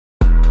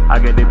I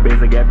got the base,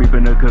 I got beef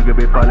in the cooker,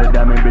 bitch, fall a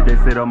diamond, bitch, they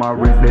sit on my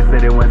wrist. They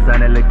said they want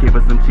sign and look for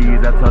some cheese.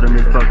 I told them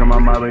it's fuck 'em,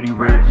 I'm already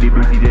rich. These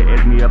bitches just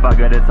asked me if I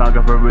got a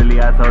talker for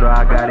really. I told her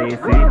I got AC.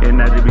 And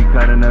I just be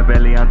cutting the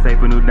belly, I'm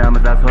taping new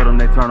diamonds. I told them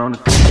they turn on the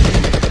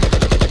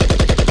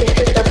This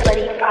is the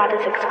Bloody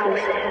Pradas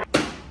exclusive.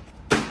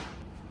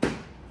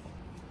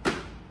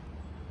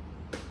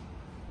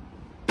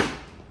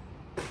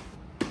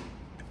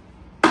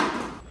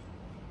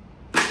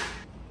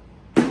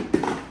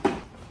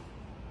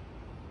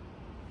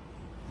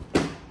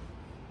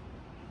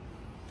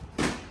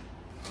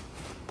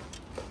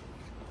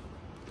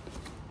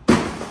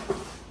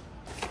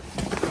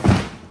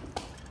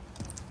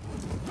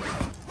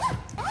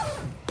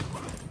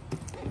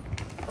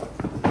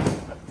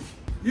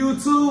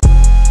 YouTube.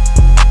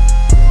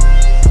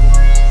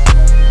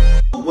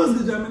 What's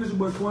good, y'all? Man, it's your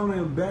boy Quan, and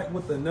I'm back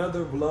with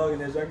another vlog.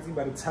 And as y'all can see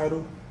by the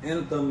title and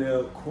the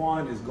thumbnail,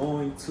 Quan is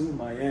going to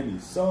Miami.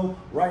 So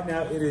right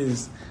now it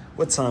is,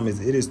 what time is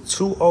it? It is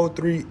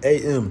 2:03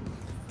 a.m.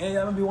 And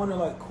y'all gonna be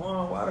wondering, like,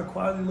 Quan, why the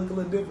quality look a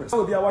little different?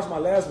 So if y'all watched my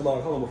last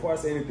vlog, hold on, before I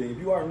say anything, if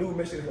you are new,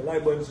 make sure to hit the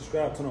like button,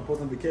 subscribe, turn on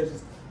post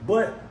notifications.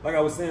 But like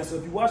I was saying, so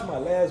if you watched my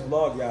last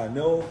vlog, y'all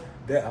know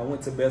that I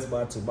went to Best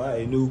Buy to buy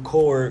a new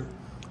cord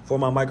for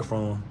my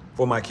microphone,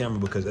 for my camera,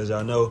 because as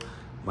y'all know,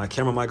 my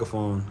camera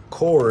microphone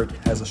cord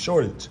has a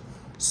shortage.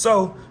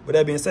 So with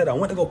that being said, I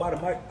went to go buy the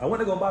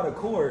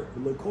cord, the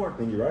little cord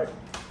thingy, right?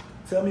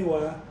 Tell me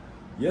why.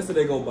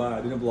 Yesterday go by,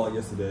 I didn't vlog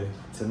yesterday.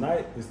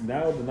 Tonight is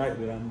now the night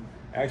that I'm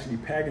actually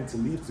packing to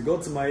leave to go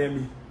to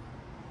Miami.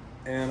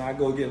 And I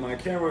go get my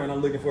camera and I'm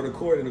looking for the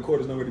cord, and the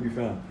cord is nowhere to be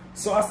found.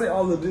 So I say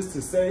all of this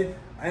to say,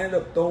 I ended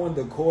up throwing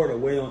the cord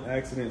away on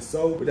accident.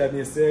 So with that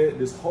being said,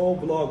 this whole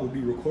vlog will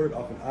be recorded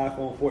off an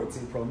iPhone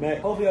 14 Pro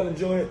Max. Hopefully y'all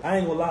enjoy it. I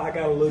ain't gonna lie, I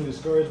got a little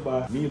discouraged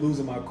by me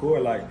losing my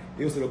cord. Like,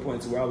 it was to the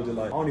point to where I was just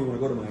like, I don't even wanna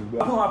go to Miami.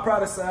 But I'm on my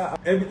proud side.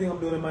 Everything I'm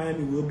doing in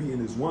Miami will be in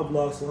this one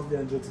vlog. So hopefully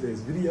y'all enjoyed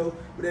today's video.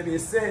 With that being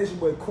said, it's your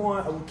boy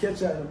Quan. I will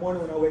catch y'all in the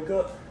morning when I wake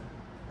up.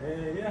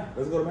 And yeah,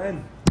 let's go to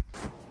Miami.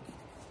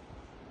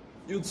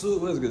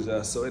 YouTube, what's good,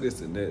 y'all? So it is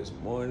the next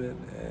morning,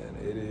 and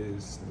it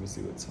is, let me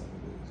see what time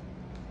it is.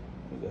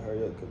 I need to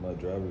hurry up because my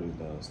driver is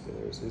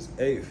downstairs. It's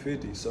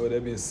 8:50, so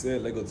that being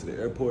said, let's go to the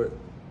airport,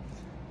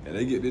 and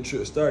they get the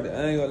trip started.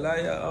 I ain't gonna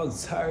lie, y'all, I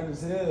was tired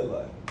as hell.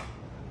 Like,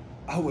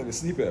 I went to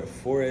sleep at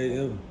 4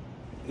 a.m.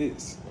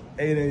 It's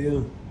 8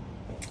 a.m.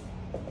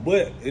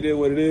 But it is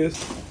what it is.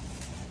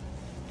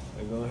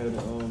 Let's go ahead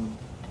and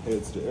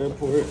head to the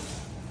airport.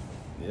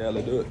 Yeah,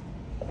 let's do it.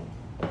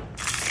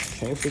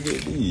 Can't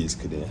forget these,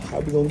 cause then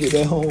how we gonna get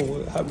that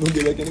home? How we gonna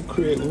get back in the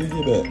crib when we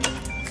get back?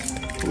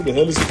 Who the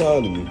hell is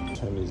calling me?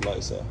 Turn these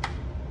lights off.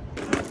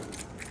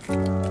 I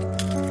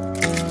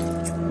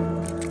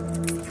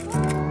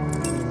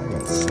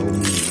got so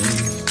many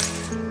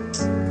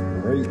things.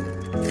 Great.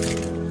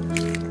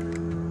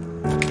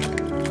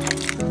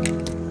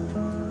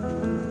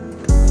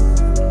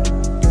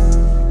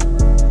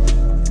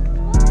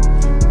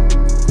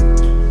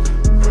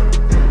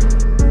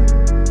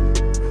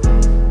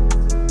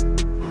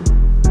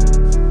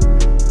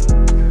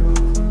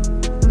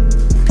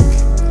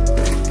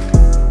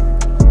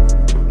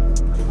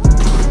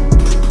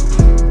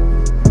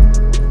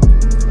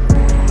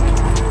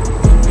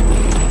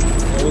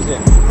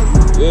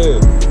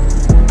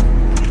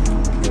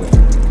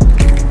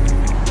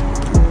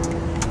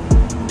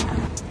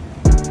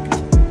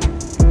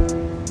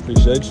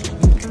 Appreciate you.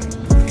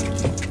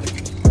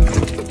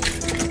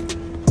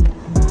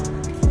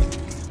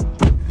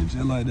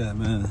 Just like that,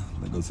 man.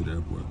 Let's go to the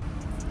airport.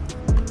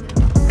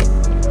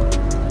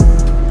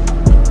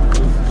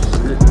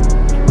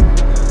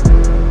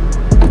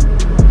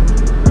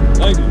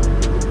 Thank you.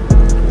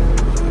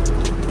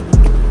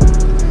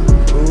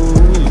 Ooh,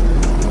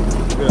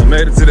 we done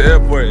made it to the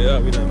airport. Yeah,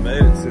 we done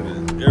made it to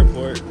the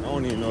airport. I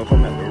don't even know if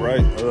I'm at the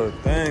right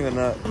thing or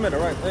not. I'm at the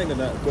right thing or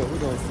not, but we're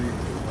gonna see.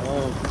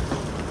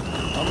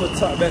 I'm gonna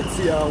talk back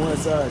to y'all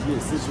once I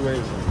get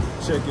situated,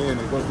 check in,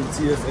 and go through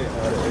TSA and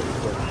all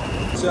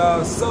that.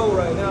 Y'all, so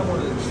right now I'm on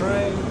the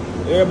train.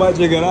 Everybody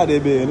just got out there,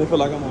 bed, and they feel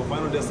like I'm on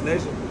Final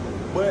Destination.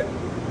 But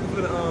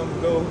we're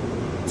gonna go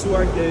to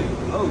our gate.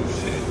 Oh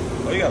shit!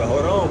 Oh, you gotta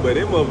hold on, but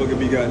that motherfucker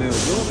be goddamn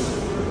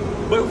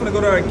zooming. But we're gonna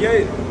go to our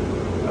gate.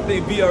 I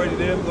think B already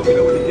there. We're gonna be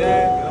there with the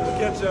gang. I'm gonna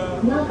catch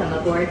y'all. Welcome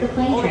aboard the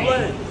plane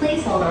train.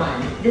 Please hold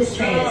on. This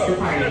train is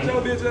departing. Catch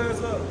y'all bitch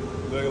ass up.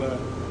 Look at that.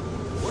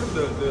 What is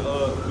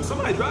did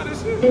somebody drive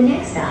this shit? The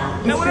next stop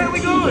is now, where are we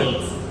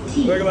going?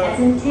 T as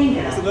in Tango.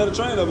 It's another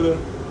train over there.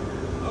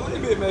 Oh, they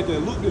been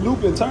making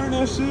loop and turn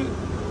that shit.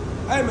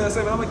 Hey man,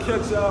 I'm gonna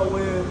catch y'all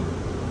when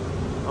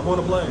I'm on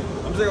the plane.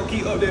 I'm just gonna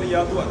keep updating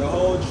y'all throughout the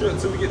whole trip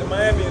till we get to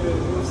Miami, and then,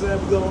 you know what I'm saying?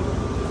 We're gonna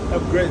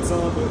have a great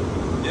time, but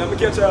yeah, I'm gonna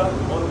catch y'all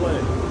on the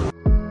plane.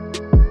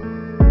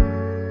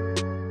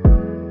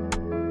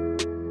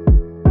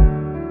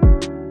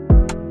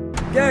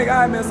 Gang,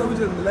 alright man, so we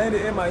just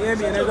landed in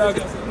Miami and everybody.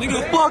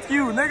 Nigga, fuck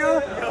you,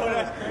 nigga.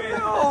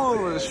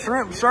 Yo,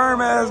 shrimp,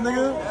 sherm ass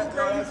nigga.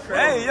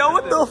 Hey, yo,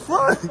 what the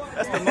fuck?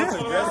 That's the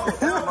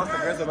most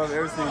aggressive, I've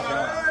ever seen.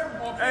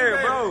 Hey,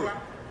 bro.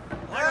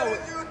 What are you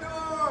doing?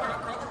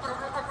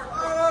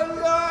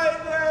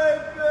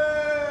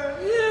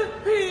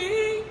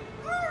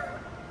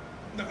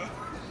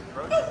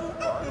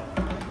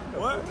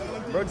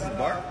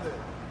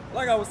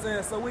 was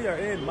saying, so we are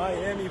in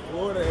Miami,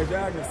 Florida. As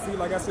y'all can see,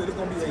 like I said, it's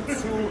gonna be a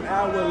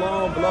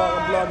 2-hour-long vlog.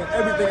 I'm vlogging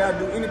everything I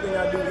do, anything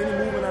I do,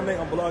 any movement I make,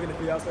 I'm vlogging it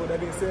for y'all. So with that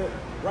being said,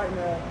 right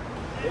now,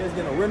 it's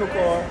getting a rental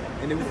car,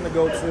 and then we're gonna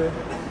go to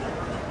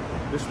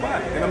the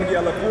spot. And I'm gonna give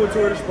y'all a full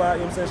tour of the spot,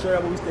 you know what I'm saying, show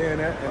y'all where we staying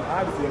at. And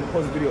obviously, I'm gonna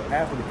post a video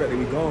after the fact that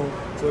we gone.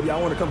 So if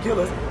y'all wanna come kill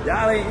us,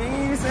 y'all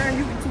ain't saying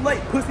you too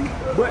late, pussy.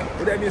 But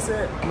with that being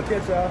said, I'm gonna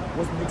catch y'all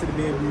once we get to the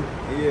B&B.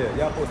 And yeah,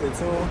 y'all post stay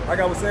tuned. Like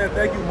I was saying,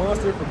 thank you,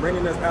 Monster, for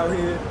bringing us out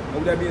here. And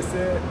with that being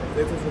said,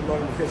 stay tuned for the vlog.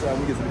 I'm gonna catch y'all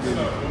when we get to the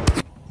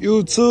B&B.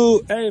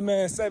 YouTube, hey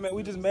man, say man,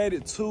 we just made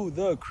it to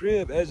the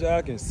crib. As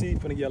y'all can see,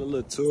 finna get y'all a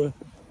little tour.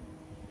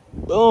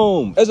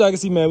 Boom! As y'all can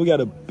see, man, we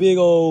got a big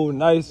old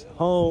nice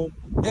home.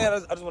 And I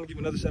just want to give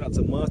another shout out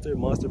to Monster.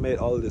 Monster made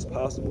all of this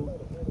possible.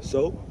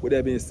 So, with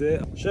that being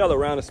said, show y'all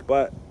around the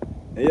spot.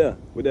 And yeah,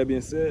 with that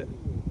being said,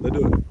 let's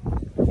do it.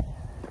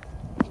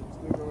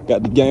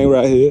 Got the gang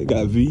right here.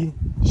 Got V,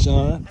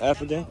 Sean,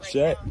 African,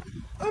 Shaq.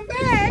 I'm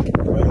back.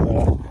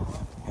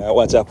 Gotta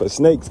watch out for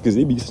snakes, because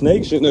it be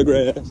snakes in the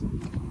grass.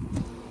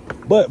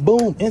 But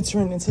boom,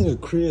 entering into the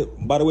crib.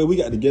 By the way, we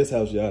got the guest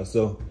house, y'all.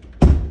 So,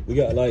 we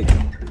got like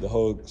the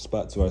whole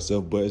spot to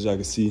ourselves. But as y'all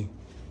can see,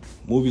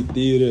 movie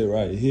theater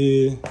right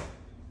here,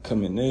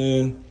 coming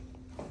in.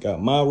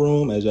 Got my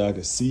room, as y'all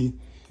can see.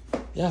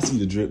 Y'all see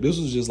the drip. This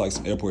was just like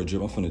some airport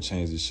drip. I'm finna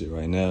change this shit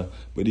right now.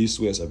 But these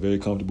sweats are very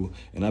comfortable,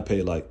 and I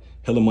paid like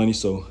hella money,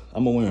 so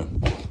I'm gonna wear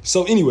them.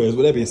 So anyways,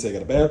 with that being said,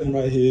 got a bathroom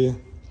right here.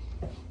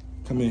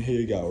 Come in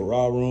here, got a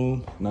raw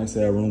room, nice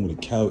ass room with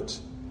a couch.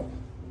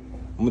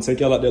 I'm gonna take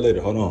y'all out there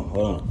later. Hold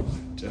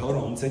on. Just hold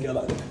on, I'm gonna take y'all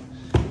out there.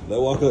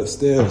 Let's walk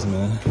upstairs,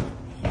 man.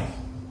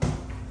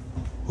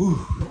 Whew.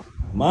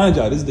 Mind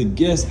y'all, this is the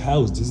guest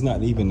house. This is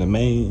not even the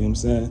main, you know what I'm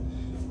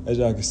saying? As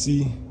y'all can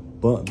see,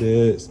 bunk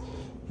beds,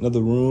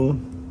 another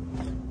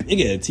room.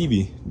 Big ass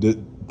TV.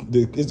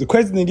 The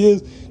crazy thing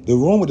is, the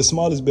room with the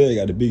smallest bed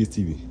got the biggest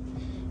TV.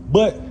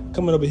 But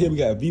coming over here, we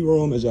got a V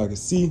room, as y'all can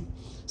see.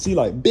 See,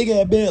 like, big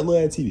ass bed,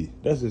 little ass TV.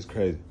 That's just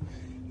crazy.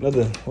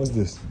 Another, what's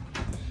this?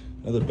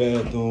 Another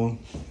bathroom.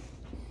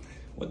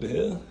 What the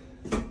hell?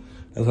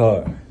 That's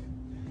hard.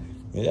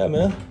 And yeah,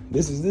 man,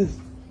 this is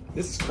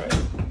crazy.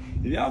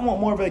 If y'all want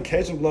more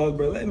vacation vlogs,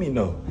 bro, let me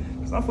know.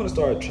 Cause I'm gonna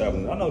start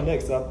traveling. I know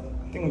next I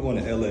think I'm going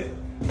to LA.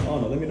 I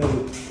don't know, let me know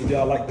if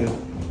y'all like the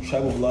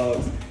travel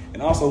vlogs.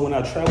 And also when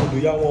I travel, do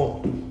y'all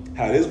want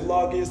how this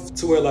vlog is?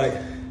 To where like,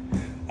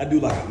 I do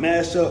like a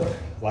mashup,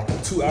 like a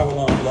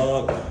 2-hour-long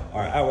vlog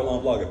or an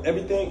hour-long vlog of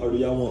everything, or do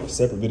y'all want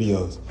separate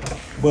videos?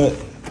 But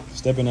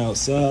stepping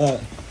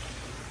outside,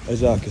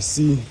 as y'all can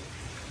see,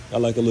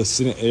 got like a little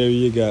sitting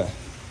area, got,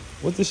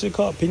 what's this shit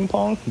called? Ping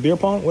pong? Beer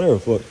pong? Whatever the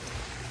fuck.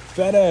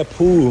 Fat ass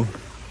pool.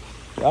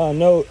 Y'all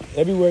know,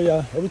 every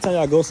time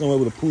y'all go somewhere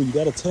with a pool, you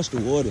gotta touch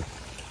the water.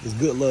 It's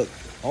good luck.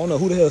 I don't know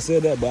who the hell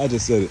said that, but I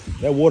just said it.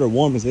 That water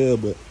warm as hell,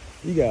 but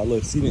you got a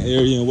little seating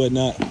area and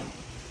whatnot.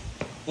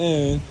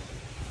 And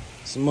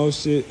some more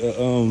shit,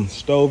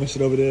 stove and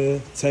shit over there,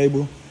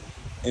 table.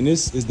 And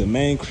this is the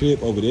main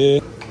crib over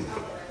there.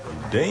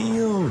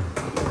 Damn.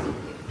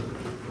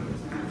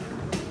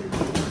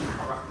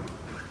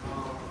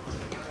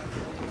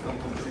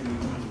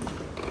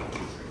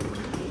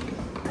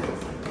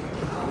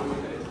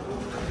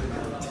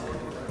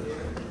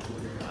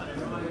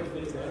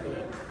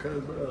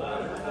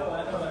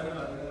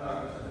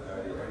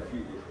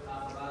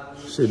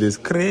 Shit is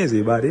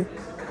crazy, buddy.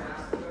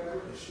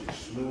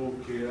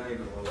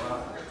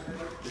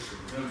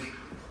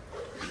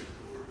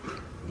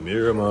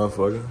 Mirror,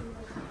 motherfucker.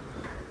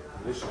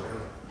 This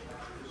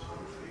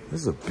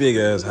is a big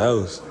ass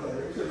house.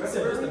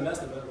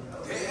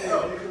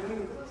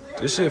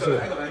 This shit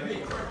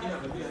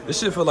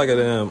feel like a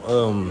damn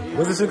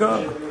what's this shit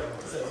called?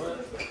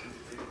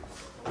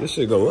 This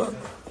shit go up.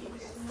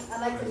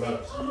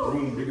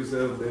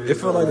 It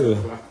feel like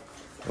a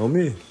on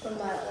me.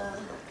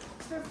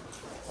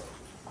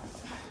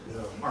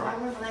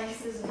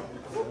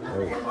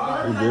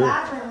 You good?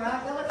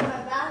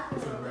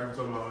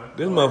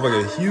 This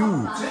motherfucker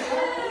huge.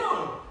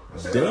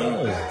 Damn.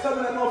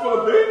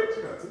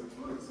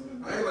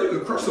 I ain't like the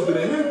crush up in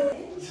here.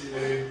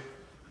 Yeah.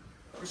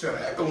 We should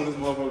have echo on this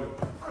motherfucker.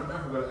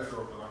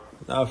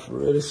 Nah, for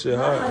real, this shit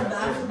hard.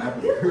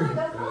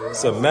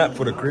 It's a map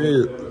for the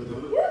crib.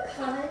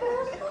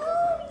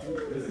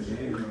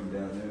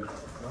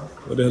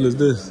 What the hell is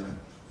this?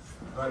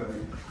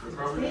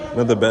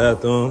 Another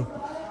bathroom.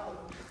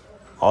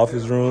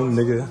 Office room,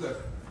 nigga.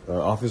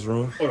 Office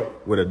room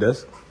with a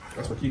desk.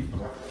 That's what keeps.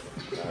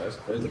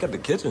 Look at the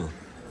kitchen.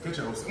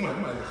 Kitchen.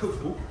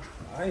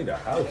 I need a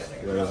house.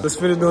 Yeah. Let's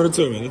finish doing the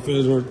tour, man. Let's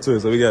finish doing the tour.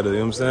 So we got it, you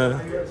know what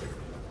I'm saying?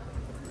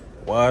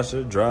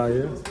 Washer,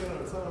 dryer.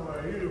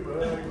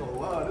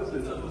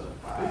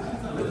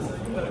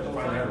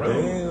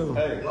 Damn.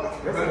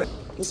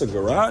 This a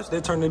garage?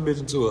 They turned that bitch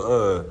into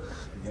a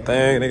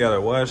thing. They got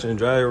a washer and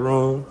dryer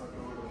room.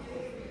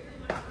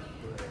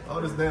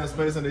 All this damn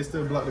space and they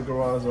still block the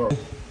garage off.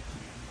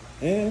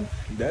 And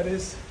that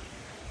is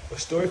a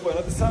story for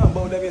another time.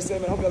 But with that being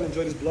said, man, I hope y'all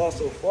enjoyed this vlog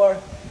so far.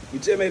 We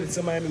just made it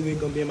to Miami. We ain't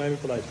gonna be in Miami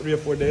for like 3 or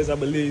 4 days, I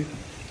believe.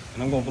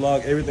 And I'm gonna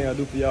vlog everything I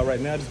do for y'all right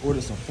now. Just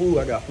ordered some food.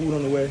 I got food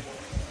on the way.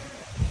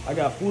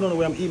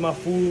 I'm eating my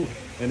food,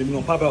 and then we're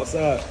gonna pop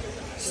outside.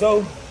 So,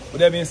 with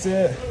that being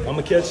said, I'm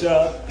gonna catch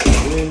y'all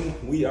when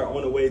we are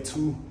on the way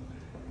to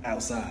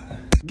outside.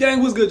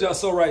 Gang, what's good, y'all?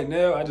 So right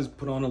now, I just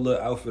put on a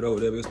little outfit over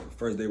there. It's the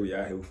first day we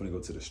out here. We're finna go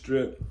to the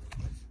strip.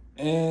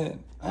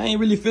 And I ain't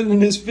really feeling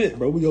this fit,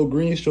 bro. We go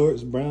green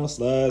shorts, brown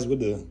slides with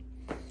the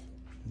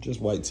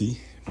just white tee,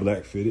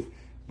 black fitted.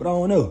 But I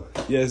don't know.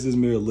 Yes, this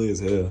mirror lit as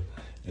hell.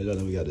 As y'all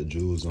know, we got the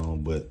jewels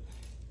on, but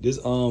this,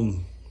 I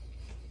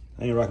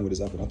ain't rocking with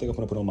this outfit. I think I'm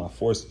gonna put on my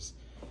forces.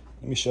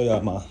 Let me show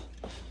y'all my,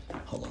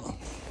 hold on.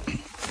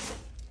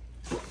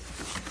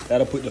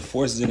 Gotta put the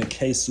forces in a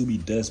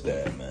K-Subi dust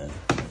bag, man.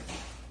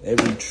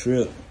 Every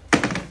trip.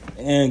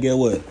 And get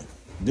what?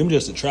 Them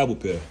just a travel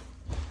pair.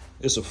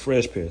 It's a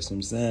fresh pair, see what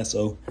I'm saying?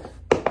 So,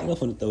 I think I'm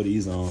gonna throw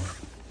these on.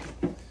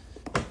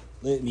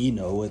 Let me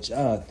know what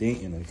y'all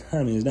think in the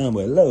comments down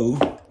below.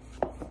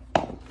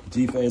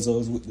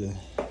 G-Fazos with the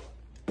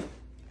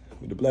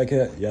black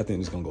hat. Yeah, I think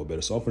it's gonna go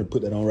better. So I'm gonna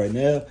put that on right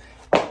now.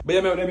 But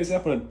yeah, man, with that being said,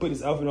 I'm gonna put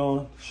this outfit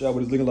on, show you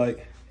what it's looking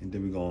like, and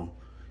then we're gonna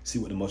see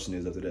what the motion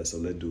is after that. So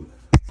let's do it.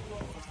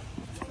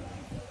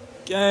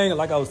 Gang,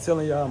 like I was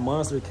telling y'all,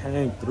 Monster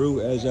came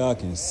through. As y'all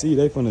can see,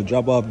 they finna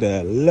drop off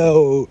that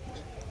load.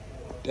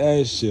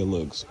 That shit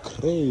looks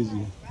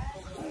crazy.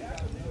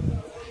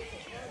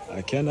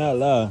 I cannot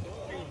lie.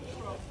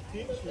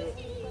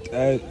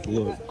 That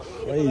look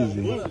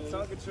crazy. It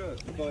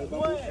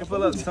feel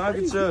like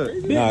Tonka truck.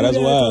 Nah, that's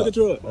wild.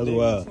 That's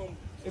wild.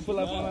 It feel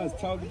like one of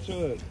those Tonka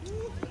truck.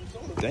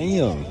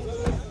 Damn.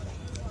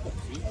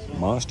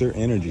 Monster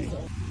Energy.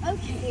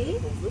 Okay.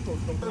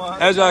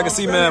 As y'all can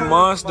see, man,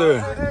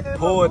 Monster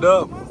pulled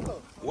up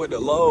with the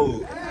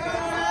load.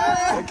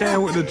 It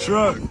came with the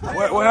truck.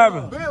 What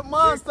happened? Big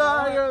monster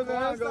out here,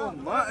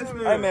 man.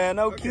 Hey, man,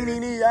 no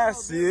Kini, I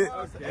see it.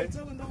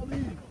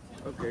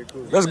 Okay,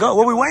 cool. Let's go.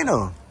 What we waiting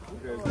on?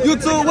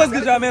 YouTube, what's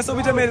good, y'all, man? So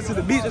we just made it to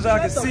the beach, as y'all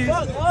can see.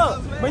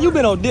 Man, you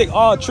been on dick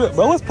all trip,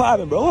 bro. What's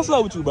poppin', bro? What's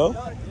up with you, bro?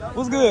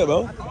 What's good,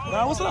 bro?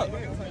 Nah, what's up?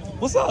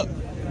 What's up?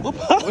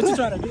 What you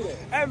trying to do?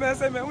 Hey, man,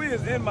 say, man, we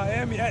is in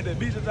Miami at the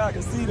beach, as y'all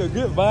can see. The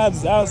good vibes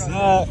is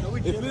outside.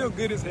 It feel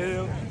good as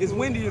hell. It's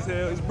windy as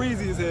hell. It's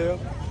breezy as hell.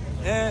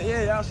 And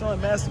yeah, y'all showing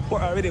mad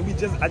support already.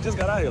 I just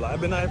got out here. Like,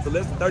 I've been out here for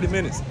less than 30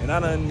 minutes, and I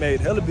done made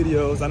hella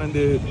videos. I done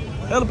did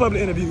hella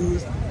public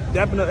interviews,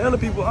 dapping up hella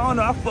people. I don't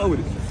know. I fuck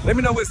with it. Let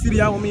me know what city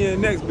y'all want me in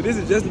next. But this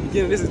is just the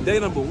beginning. This is day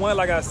number 1.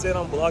 Like I said,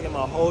 I'm vlogging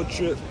my whole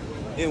trip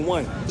in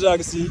one. As y'all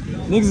can see,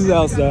 niggas is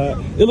outside.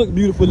 It look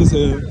beautiful as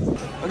hell.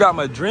 I got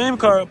my dream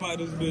car up out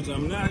this bitch.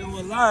 I'm not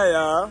gonna lie,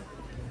 y'all.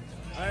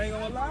 I ain't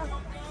gonna lie.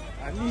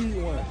 I need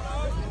one.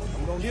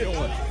 I'm gonna get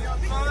one.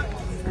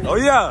 Oh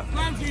yeah,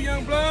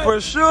 for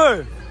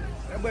sure.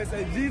 That boy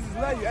say Jesus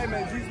love you. Hey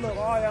man, Jesus love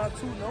all y'all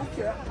too. No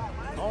cap.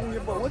 I don't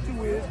give a fuck what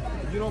you is.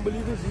 If you don't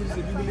believe in Jesus,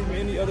 if you believe in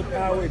any other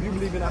power, if you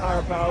believe in a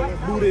higher power,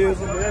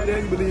 Buddhism, whatever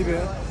that you believe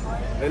in,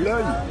 they love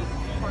you.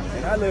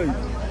 And I love you.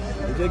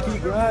 But just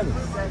keep grinding.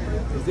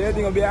 Cause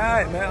everything gonna be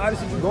alright, man. All the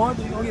shit you going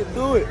through, you gonna get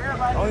through it.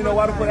 I don't even know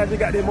why the fuck I just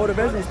got that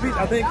motivational speech.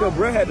 I think cause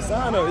bro had to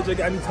sign up. It just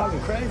got me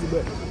talking crazy,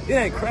 but it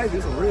ain't crazy.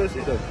 It's some real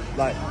shit though.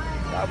 Like,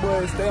 y'all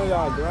boys stay on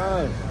y'all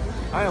grind.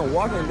 I am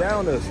walking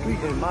down the street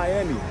in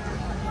Miami,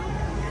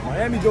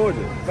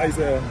 Georgia. Like I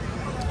said,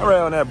 I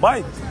ride on that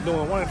bike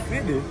doing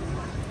 150.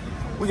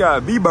 We got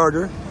a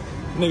B-burger.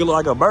 Nigga look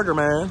like a burger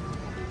man.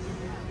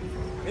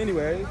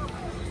 Anyway,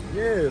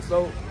 yeah,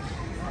 so,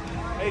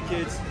 hey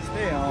kids,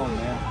 stay home,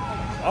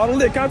 man. All the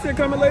lit content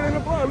coming later in the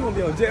vlog. We gonna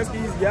be on jet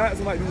skis, yachts,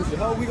 and like do this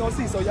whole we gonna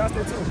see, so y'all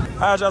stay tuned.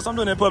 Alright, y'all, so I'm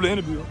doing that public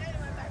interview.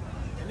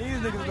 And these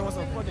niggas doing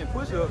some fucking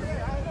push-ups.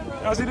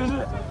 Y'all see this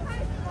shit?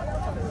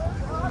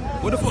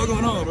 What the fuck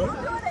going on, bro?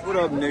 What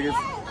up, niggas?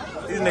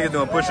 These niggas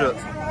doing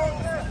push-ups.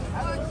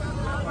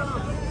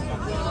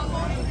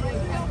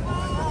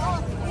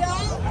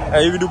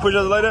 Hey, you can do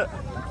push-ups like that?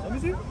 Let me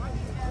see.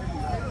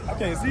 I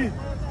can't see.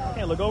 I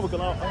can't look over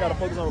because I gotta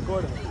focus on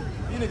recording.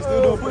 These niggas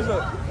still doing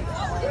push-ups.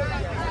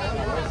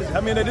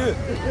 How many they did?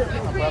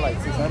 Probably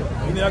like 600.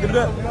 You think I can do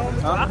that?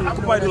 I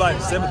could probably do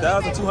like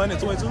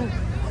 7,222. Right.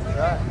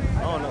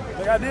 I don't know. I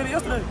think I did it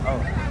yesterday.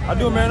 Oh. I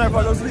do it, man, before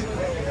I go to sleep.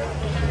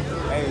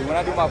 Hey, when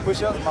I do my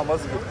push-ups, my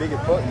muscles get big as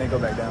fuck and they go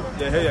back down.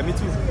 Yeah, hell yeah, me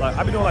too. Like,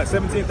 I be doing like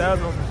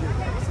 17,000 on some shit.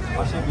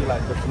 My shit be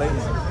like deflating. I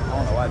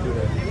don't know why I do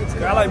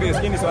that. I like being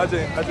skinny, so I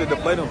just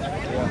deflate them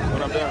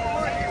when I'm down.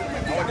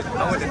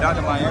 I went to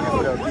Dr. Miami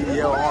with a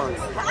BBL arms.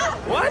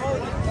 What?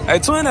 Hey,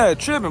 twin that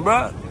tripping,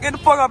 bro. Get the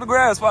fuck off the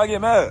grass before I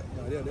get mad.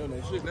 Nah, they're doing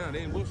that shit now. They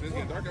ain't bullshit. It's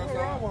getting dark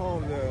outside.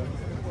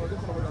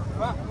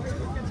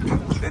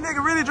 That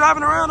nigga really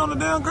driving around on the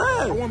damn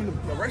grass. I want him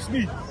to arrest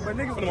me. But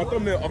nigga, put my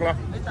thumbnail. Okay.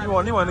 You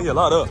want to get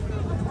locked up.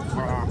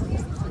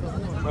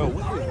 Bro,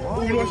 what is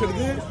wrong? You know what I should have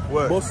did?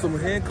 What? Bust some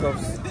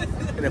handcuffs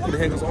and then put the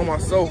handcuffs on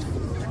myself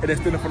and then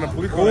stand in front of the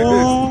police car like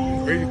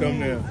this. Crazy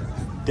thumbnail.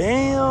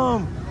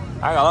 Damn.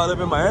 I got locked up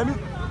in Miami?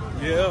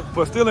 Yeah.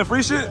 For stealing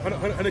free shit?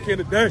 100K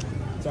a day.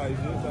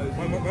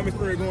 My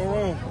experience going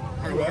wrong.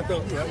 I got locked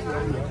up.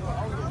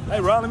 Hey,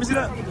 Ron, let me see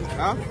that.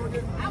 Huh?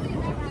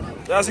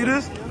 Y'all see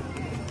this?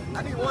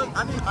 I need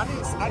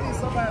somebody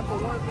for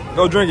one.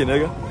 Go drink it,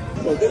 nigga.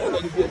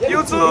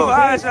 You too. All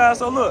right, y'all.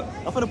 So look,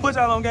 I'm finna put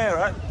y'all on game,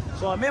 right?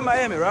 So I'm in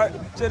Miami, right?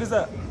 Check this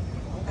out.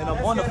 And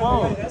I'm on the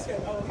phone.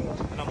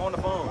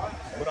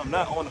 But I'm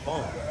not on the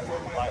phone.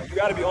 Like, you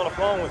gotta be on the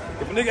phone.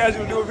 If a nigga asks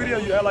you to do a video,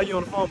 you act like you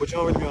on the phone, but you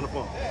don't really be on the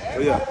phone. So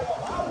yeah.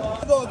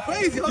 I'm going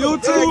crazy. You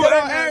too.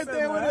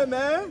 Everything with it,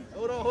 man.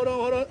 Hold on.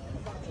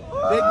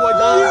 Big boy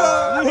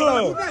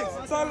Don.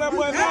 Tell that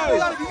boy nice.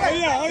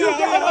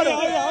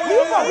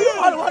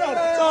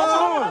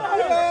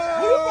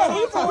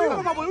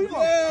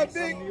 Yeah,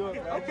 big.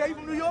 Okay, you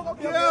from New York?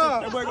 Okay. Yeah.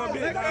 That boy gonna be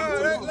Let's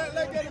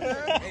get it, man.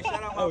 Hey,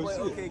 shout out my boy.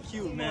 Okay,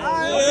 cute, man.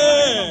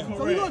 Yeah.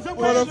 So we gonna jump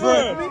right in.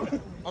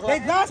 They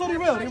glass or they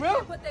real? They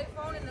real? Put their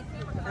phone in the camera.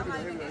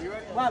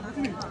 What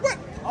you mean? What?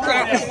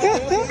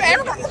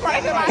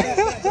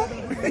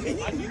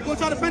 You gonna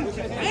try to finish?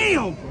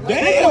 Damn!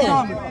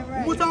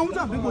 One time.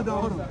 Big boy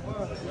Don, hold on.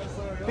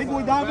 Big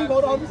boy Don,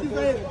 hold on.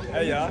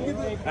 Hey y'all, I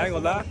ain't gonna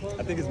lie.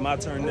 I think it's my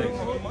turn next,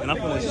 and I'm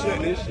gonna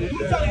shit this shit.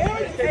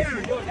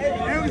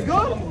 Here we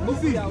go.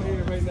 Let's see.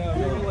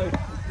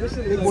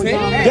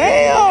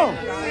 Damn!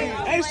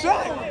 Hey,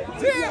 shot.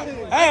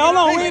 Hey, hold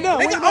on. We ain't done.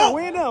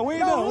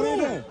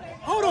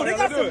 Hold on,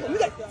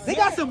 they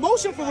got some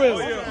motion for real.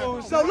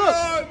 So look,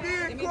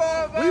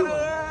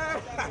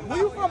 where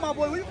you from, my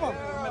boy? Where you from?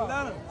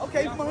 Atlanta.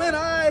 Okay, you from Atlanta,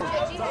 all right.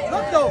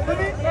 Look though,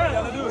 baby.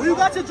 Where you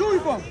got your jewelry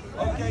from?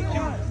 Okay,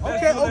 cute.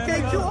 Okay.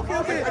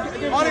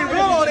 Are they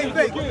real or are they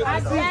fake?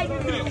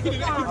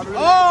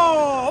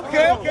 Oh,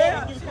 okay.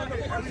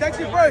 Text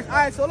you first. All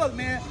right, so look,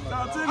 man.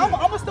 I'm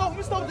gonna start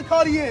with the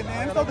Cartier,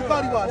 man. Start with the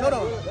Cartier watch. Hold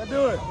on. Let's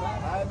do it.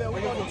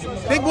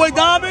 Big boy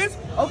diamonds.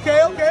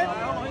 Okay. Okay,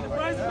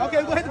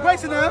 go hit the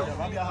bracelet now.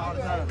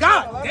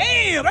 God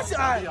damn, that's all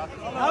right.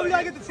 Now we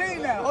gotta get the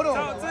chain now. Hold on.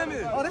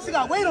 Oh, this shit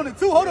got weight on it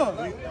too. Hold on.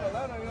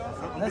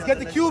 Let's get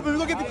the Cuban. We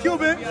gonna get the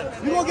Cuban.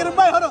 We gonna get him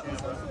right. Hold on.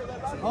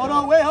 Hold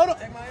on.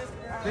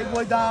 Big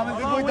boy diamond.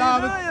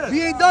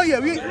 We ain't done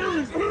yet.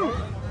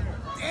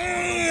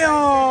 Damn.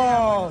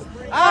 All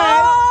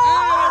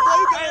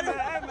right.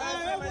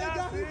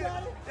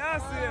 Y'all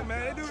see it,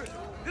 man. They do it.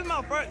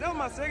 That was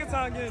my second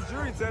time getting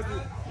jury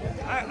tested.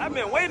 I've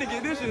been waiting to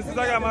get this shit since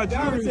I got my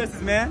jury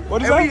tested, man.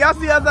 What is that? Y'all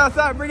see us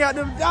outside, bring out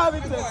them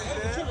diving tests.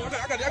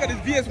 I got these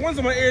VS1s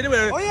in my ear.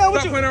 Oh yeah,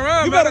 what playing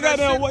around, you man.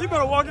 better you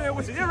better walk in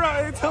with your ear out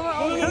every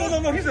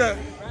time. No. He said,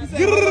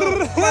 He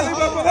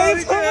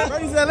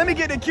said, let me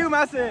get the Cuban.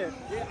 I said,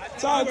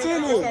 talk to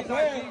me.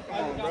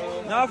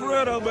 Nah, for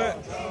real though, but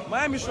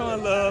Miami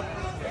showing love.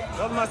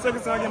 That was my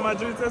second time getting my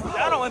jury tested.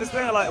 Y'all don't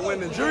understand, like when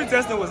the jury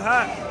testing was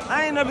hot,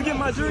 I ain't never get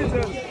my jury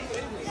tested.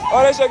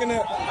 Oh, they shaking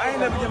that. I ain't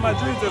never get my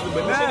jury tested,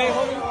 but now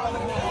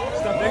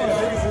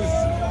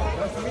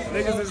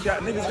niggas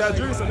got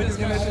jury, so niggas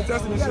getting that shit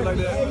tested and shit like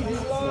that.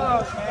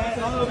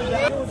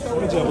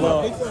 What's up,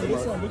 vlog?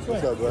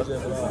 What's up, bro?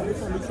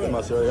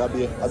 My story. I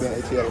be in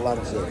ATL a lot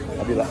of shit.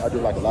 I do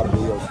like a lot of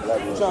videos.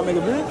 You trying to make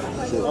a video?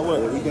 Shit. On what?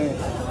 Yeah, weekend.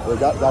 Well,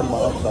 got in my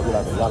office. I do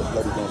like a lot of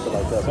celebrity games, shit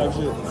like that. Type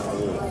shit. Yeah.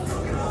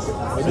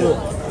 Do it.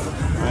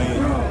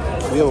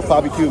 We have a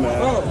barbecue, man.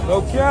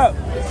 No cap.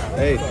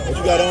 Hey, what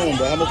you got on,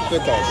 bro? How much the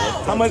fit cost, bro?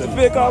 How much the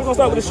fit cost? We're gonna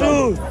start with the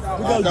shoes.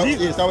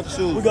 Start with the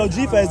shoes. We go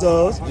G-Face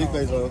those.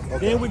 G-Face those. Okay.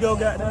 Then we go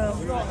goddamn.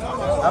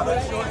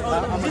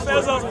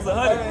 G-Face those was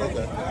 100.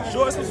 Okay.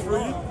 Shorts was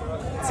free.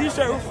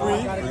 T-shirt was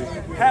free.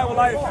 Hat was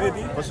like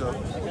 50. What's up?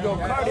 We go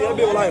Cardi, that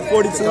bit was like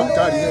 42.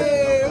 Cardi,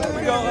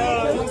 We go,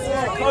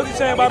 Cozy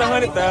chain about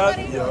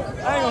 100,000. Yeah.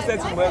 I ain't gonna say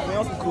too much, man.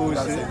 On some cool shit.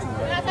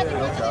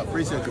 Okay, I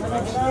appreciate you,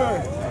 man.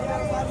 Sure.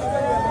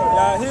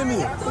 Y'all hear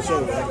me? For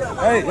sure, man.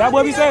 Hey, y'all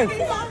what we say?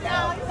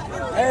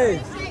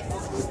 Hey.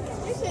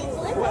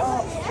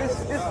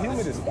 It's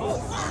humid as fuck.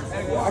 I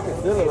can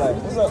feel it like.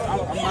 What's up? I'm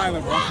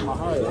smiling, bro. My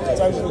heart. I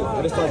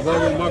just started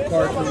vlogging my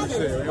car through and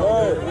shit. We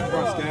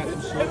about scat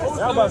and shit.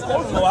 Y'all about to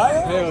oh, I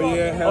am? Hell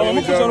yeah. Oh, let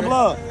me put you on the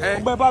blog.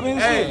 Hey,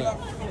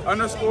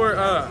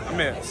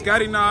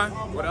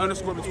 Scotty9 with an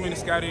underscore between the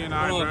Scotty and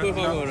I. Hello.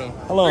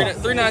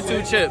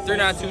 392 Chip.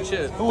 392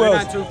 Chip. Who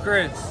else? 392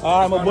 Chris.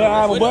 All right, my boy.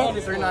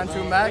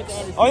 392 Max.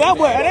 Oh, y'all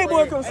boy. Hey,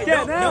 boy, come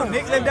scat down.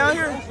 Nick live down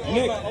here?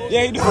 Nick.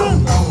 Yeah, he do.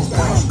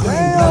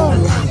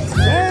 Damn.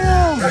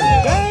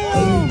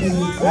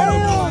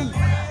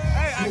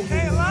 Hey, I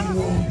can't lie.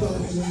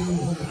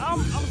 I'm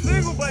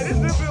single, but this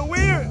shit feel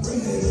weird.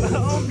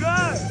 Oh,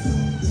 God.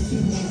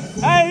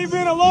 Hey, he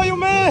been a loyal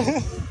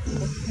man.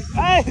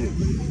 Hey,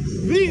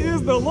 V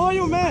is the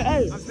loyal man.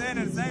 Hey, I'm staying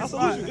in the same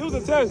spot. it was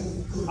a test.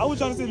 I was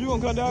trying to see if you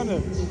gonna come down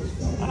there.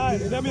 All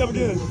right, let me up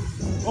again.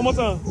 One more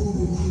time.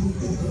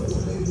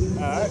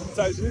 All right,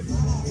 tight shit.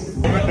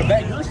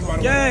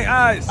 Gang, all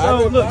right.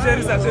 So look, check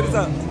this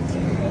out.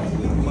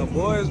 My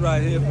boys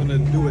right here finna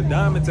do a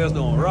diamond tester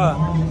on rock,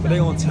 but they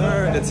gonna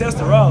turn the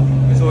tester off,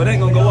 so it ain't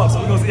gonna go up. So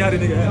we gonna see how the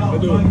nigga act.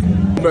 Let's do it.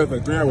 Better for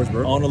 3 hours,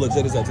 bro. Oh no, look,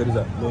 check this out.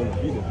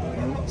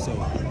 So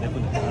they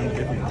put the diamond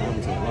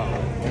to the rock,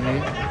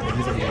 right?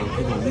 He's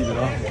gonna leave it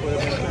off.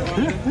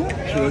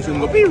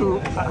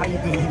 How you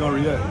think he gonna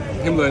react?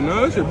 Him like,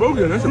 nah, that shit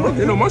broken. That shit broken.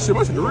 You know, my shit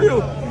real.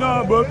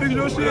 Nah, bro, fix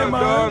your shit,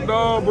 man.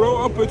 Nah, bro,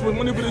 I'll pay too much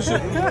money for this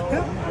shit.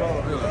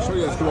 Yeah, show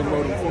you guys talking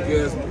about them funky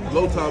ass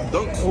low top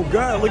dunks. Oh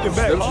God, looking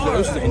back.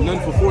 That shit ain't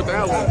nothing for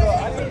 4,000.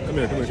 Come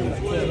here.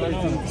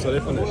 So they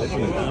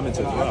finna diamond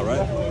to the rock,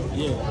 right?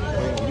 Yeah.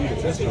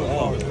 That's true.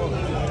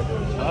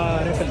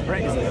 They finna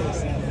break his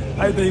ass.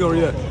 How you think he gonna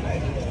react?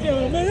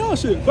 Yo, man, y'all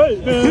shit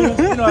fake, man.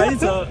 You know how he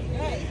talk.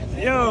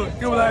 Yo,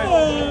 he was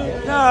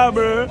like, nah,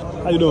 bro.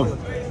 How you doing?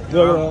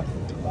 Yo,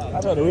 I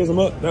tried to raise him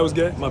up. That was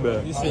gay. My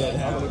bad. You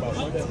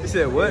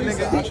said what,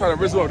 nigga? I tried to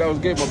raise him up. That was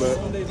gay, my bad.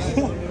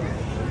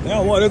 I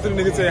don't want this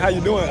nigga to say how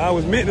you doing. I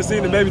was meant to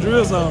sing the Baby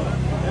Drill song.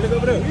 Hey, look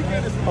over there.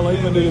 How long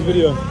you gonna do this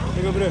video?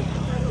 Look over there.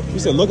 You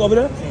said look over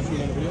there?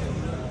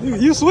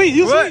 You sweet.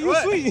 You sweet. You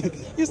sweet.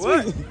 You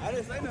sweet. I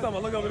didn't say nothing. I'm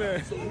look over there.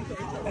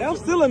 Hey, I'm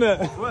still in there.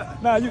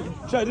 What? Nah, you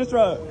try. Just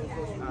try it.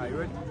 Alright, you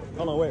ready?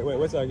 Hold on.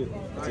 Wait till I get.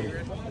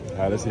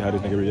 Alright, let's see how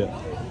this nigga react.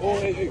 Oh,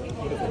 hey.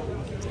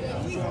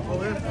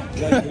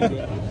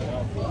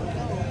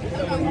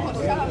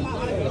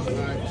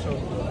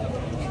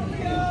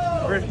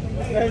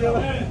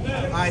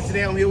 Alright,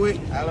 today I'm here with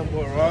Alan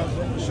Boy Ross.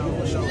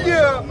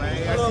 Yeah, man.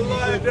 Hello,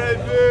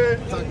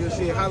 Talk your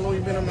shit. How long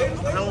you been in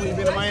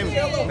Miami?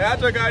 Man, I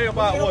just got here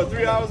about, what,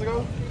 3 hours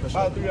ago?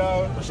 About 3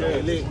 hours. Yeah,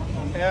 lit.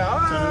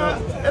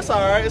 Yeah, it's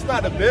alright. It's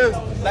not the best.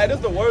 Like, this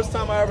is the worst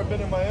time I ever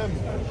been in Miami.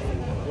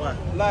 Why?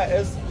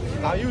 Like,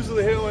 I'm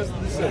usually here when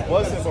this shit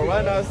busting, but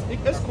right now it's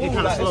cool. It kind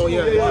of like, slow, it's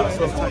yeah. cool. Yeah, It's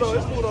cool though.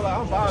 It's cool though. Like,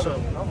 I'm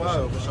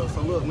vibing. For sure.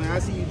 So look, man, I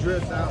see you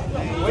drift out.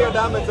 Man. Where your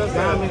diamond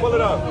tester? Pull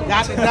it up.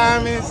 Got the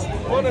diamonds.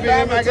 Pull the I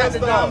diamond got the tester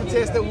diamond up.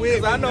 tester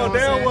with. I know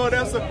damn well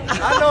that's a.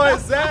 I know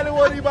exactly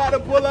what he about to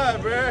pull out,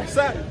 bro.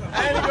 So, I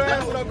ain't even gonna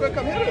answer no quick.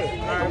 Come hit it.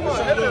 Come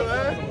on, hit it,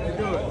 man.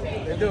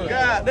 They do it.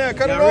 God damn,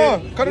 cut it Y'all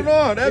on. ready? Cut it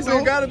on. That It's bitch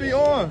on? gotta be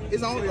on.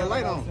 It's on the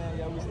light on.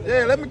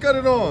 Yeah, let me cut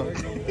it on.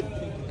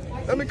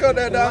 Let me cut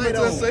that diamond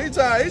light tester.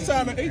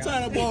 He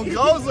trying to bone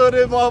gozo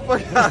this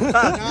motherfucker.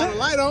 Now the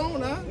light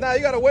on, nah. Now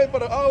you gotta wait for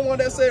the other one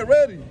that said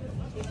ready.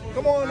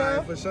 Come on now.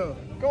 Alright, for sure.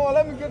 Come on,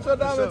 let me get your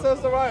diamond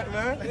tester right,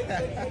 man.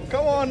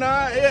 Come on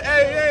now.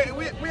 Hey,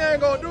 we ain't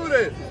gonna do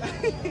this.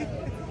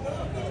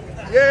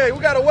 Yeah, we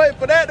gotta wait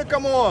for that to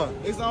come on.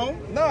 It's on.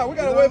 Nah, we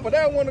gotta wait for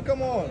that one to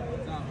come on.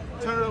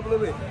 Turn it up a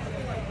little bit.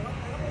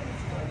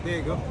 There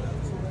you go.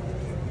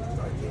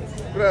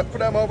 Put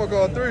that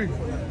motherfucker on 3.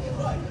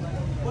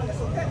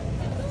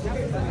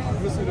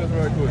 Let's see this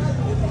right quick.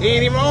 He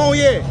ain't even on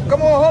yet.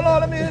 Come on, hold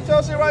on, let me hit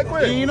your shit right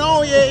quick. He ain't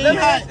on yet. He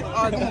hot.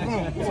 Alright,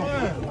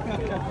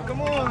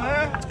 come on,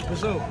 man. For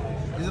sure.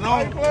 Is it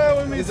Why you on? playing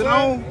with me, Is it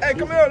son? on? Hey,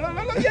 come here.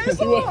 Look, yeah,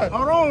 it's on.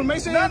 Hold on,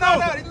 make sure No, it's on.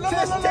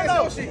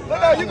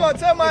 no, you gonna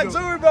tell my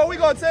jewelry, bro. We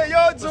gonna tell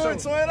your jewelry,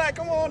 twin. Like,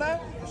 come on, now.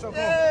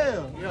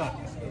 Yeah.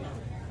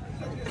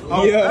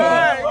 Oh, Hey, you know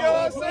yeah.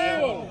 what I'm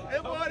saying? Hey,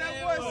 boy, that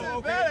boy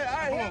said better. All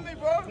right, hit me,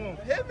 bro.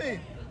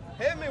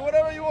 Hit me,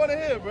 whatever you want to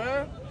hit,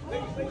 bro.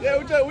 Yeah,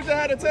 we just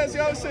had to test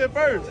your shit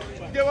first.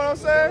 You get what I'm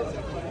saying?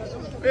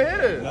 Yeah,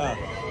 hit it.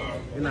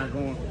 You're not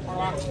going.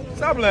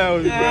 Stop playing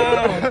with me,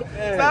 bro.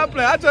 Stop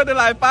playing. I tried to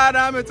like 5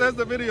 diamond test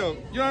the video.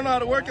 You don't know how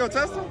to work your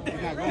tester?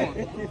 You're not going.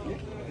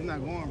 You're not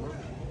going, bro.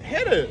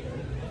 Hit it.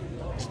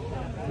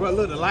 Bro,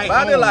 look, the light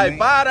I did on, like man.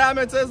 5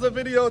 diamond test the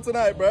video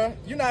tonight, bro.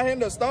 You not hitting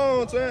the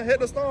stone, twin. Hit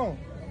the stone.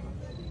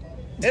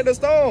 Hit the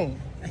stone.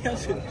 Yeah,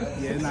 it's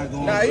not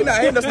going. Nah, you not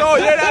hitting the stone.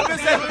 You hear that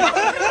bitch?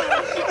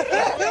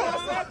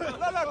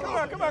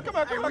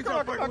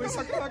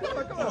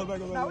 Come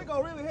on. Now we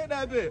gonna really hit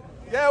that bit.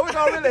 Yeah, we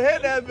gonna really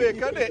hit that bit.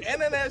 Cause the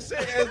internet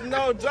shit is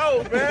no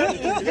joke, man.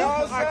 You know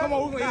what I'm saying? Come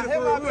on, we're gonna hit it Hit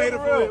for my real. bit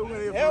for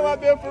real. Hit my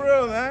bit for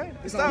real, man.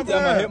 Stop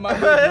playing. Hit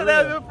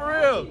that bit for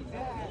real.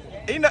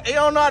 He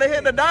don't know how to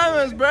hit the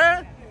diamonds,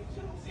 bruh.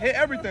 Hit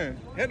everything.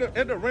 Hit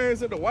the rings,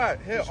 hit the watch.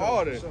 Hit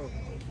all that.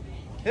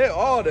 Hit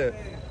all that.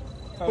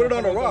 Put it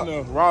on the rock.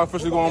 Raw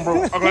officially going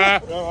broke. Okay.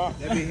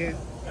 That be hit.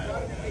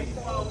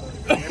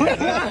 Do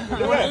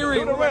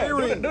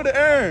the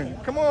urn.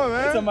 Come on,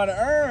 man. Talking about an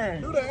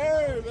urn. Do the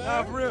urn, man.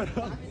 Nah, for real.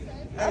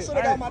 I should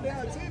have got my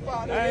damn teeth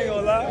out there. I ain't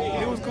gonna lie.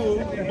 It was cool,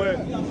 but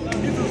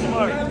he's too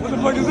smart. What the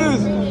fuck is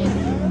this?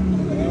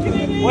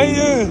 Weigh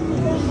in.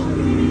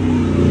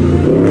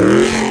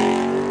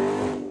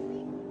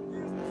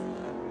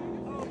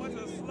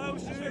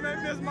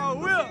 My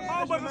whip,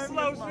 all but the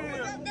slow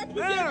shit.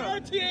 Damn.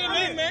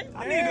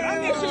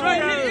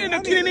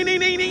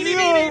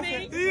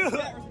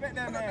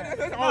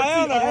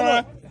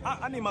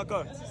 I need my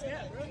car.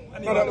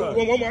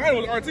 One more hand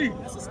was RT.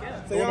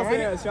 So y'all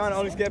saying Sean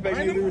only scat back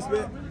you do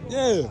respect?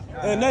 Yeah.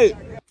 And Nate.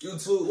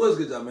 YouTube, what's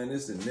good, y'all, man?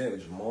 It's the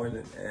next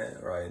morning,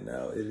 and right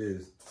now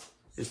it's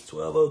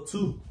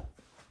 12:02.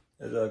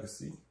 As y'all can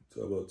see,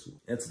 12:02.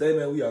 And today,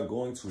 man, we are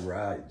going to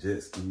ride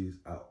jet skis.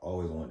 I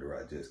always wanted to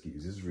ride jet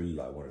skis. This is really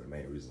like one of the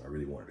main reasons I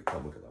really wanted to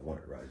come, because I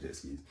wanted to ride jet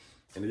skis.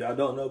 And if y'all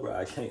don't know, bro,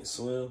 I can't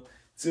swim.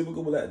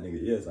 Typical black nigga.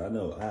 Yes, I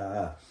know.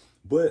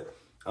 But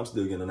I'm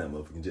still getting on that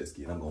motherfucking jet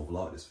ski, and I'm gonna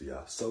vlog this for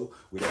y'all. So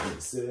with that being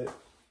said,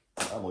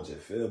 I'm gonna jet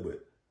fail,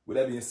 but with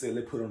that being said,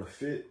 let's put on a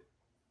fit.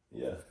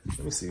 Yeah,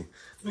 let me see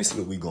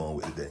what we going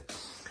with today.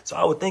 So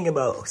I was thinking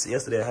about, so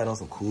yesterday I had on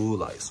some cool,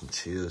 like some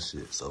chill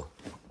shit. So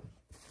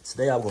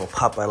today I'm gonna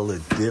pop out a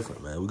little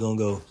different, man. We're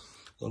gonna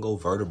go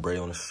vertebrae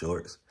on the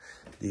shorts.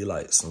 Did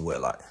like some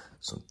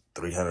some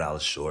 $300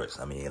 shorts.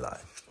 I mean, like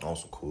on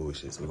some cool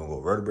shit. So we're gonna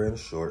go vertebrae on the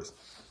shorts.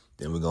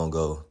 Then we're gonna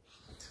go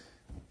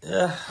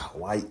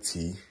white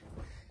tee.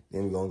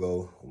 Then we're gonna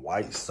go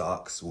white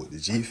socks with the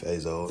G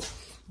phase on.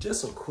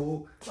 Just some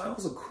cool, like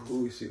some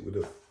cool shit with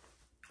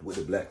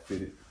the black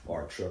fitted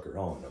or a trucker. I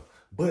don't know.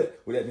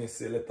 But with that being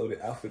said, let's throw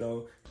the outfit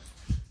on.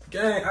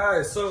 Gang, all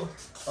right, so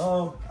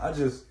I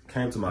just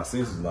came to my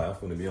senses, like I'm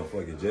finna be on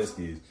fucking jet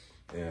skis,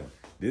 and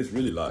this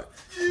really like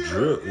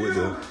drip with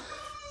them.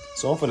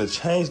 So I'm finna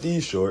change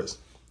these shorts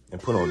and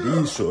put on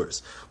these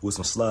shorts with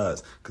some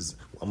slides, cause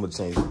I'm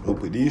gonna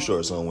put these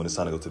shorts on when it's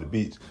time to go to the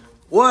beach.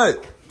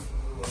 What?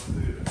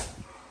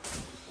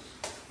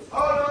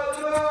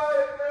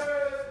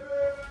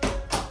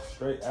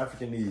 Straight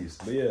African knees.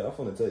 But yeah, I'm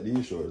finna take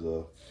these shorts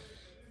off.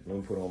 I'm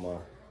gonna put on my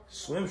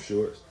swim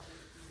shorts,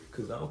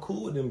 cause I'm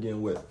cool with them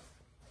getting wet.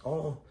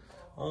 I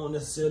don't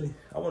necessarily,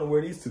 I wanna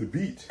wear these to the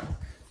beach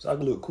so I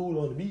can look cool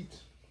on the beach.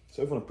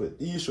 So I'm gonna put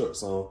these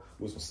shorts on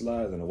with some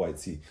slides and a white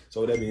tee.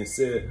 So with that being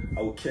said,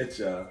 I will catch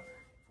y'all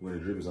when the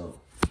drip is on.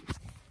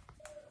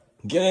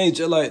 Gang,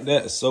 just like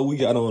that. So we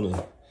got on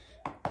a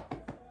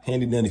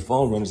handy dandy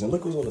foam runners, and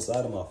look who's on the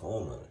side of my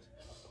foam runners.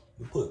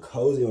 We put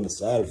cozy on the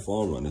side of the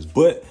foam runners,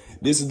 but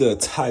this is the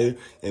attire,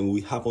 and when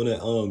we hop on that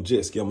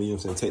jet ski, you know what I'm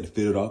saying, take the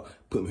fitted off,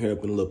 put my hair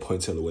up in a little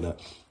ponytail or whatnot.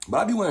 But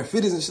I be wearing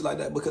fitteds and shit like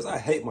that because I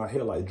hate my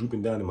hair like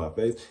drooping down in my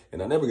face,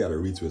 and I never got a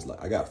retwist.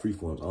 Like I got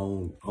freeforms. I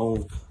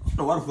don't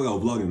know why the fuck I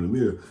was vlogging in the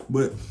mirror,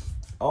 but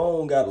I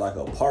don't got like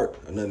a part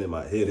or nothing in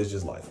my head. It's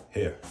just like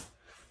hair.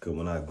 Cause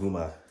when I grew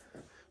my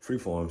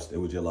freeforms, it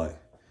was just like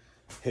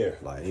hair.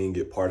 Like I didn't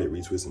get parted,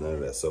 retwisted, none of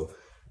that. So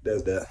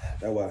that's that.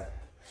 That's why.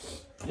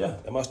 Yeah,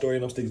 that's my story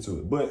and I'm sticking to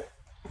it. But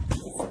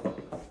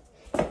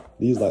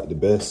these like the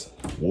best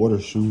water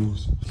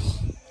shoes.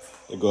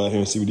 Let's go out here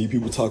and see what these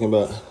people talking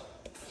about.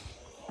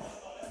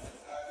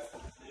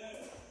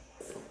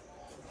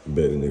 I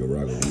bet the nigga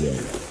rocking with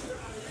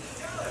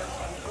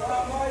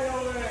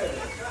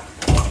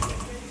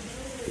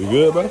you. You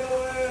good, bro?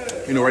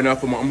 You know, right now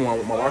I'm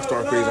on my rock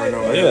star phase right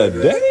now. Man. Yeah,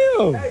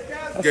 damn.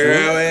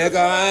 Girl,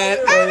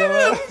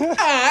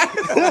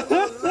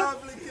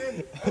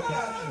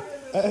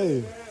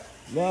 hey,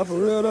 nah, for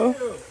real though.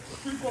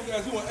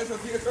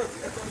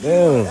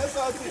 Damn.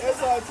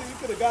 SRT, you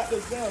could have got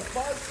this damn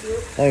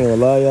sponsorship. I ain't gonna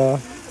lie, y'all.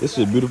 This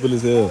shit beautiful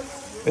as hell.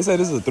 They say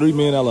this is a $3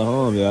 million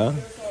home, y'all.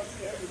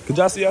 Could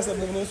y'all see yourself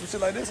living in some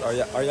shit like this? Or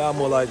are y'all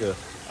more like a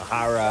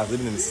high rise,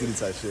 living in the city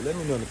type shit? Let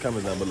me know in the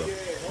comments down below.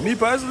 Me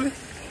personally,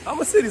 I'm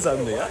a city type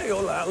of nigga. I ain't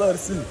gonna lie, I love the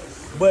city.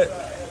 But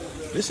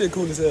this shit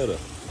cool as hell though.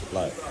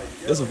 Like,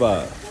 it's a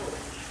vibe.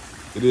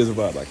 It is a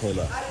vibe, I can't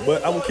lie.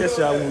 But I'm gonna catch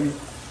y'all when we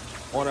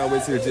on our way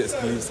to the jet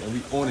skis, and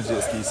we on the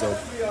jet ski, so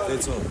stay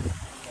tuned.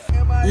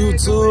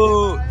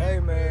 YouTube, hey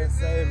man,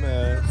 say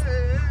man.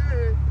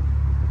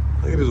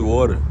 Look at this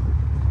water.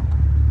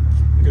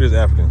 Look at this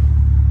African.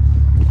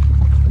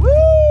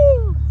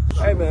 Woo!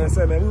 Hey man,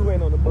 say man, we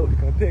waiting on the boat to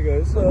come pick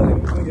us up,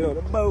 and we gonna get on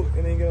the boat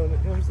and then get on the,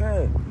 you know what I'm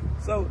saying?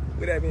 So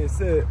with that being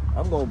said,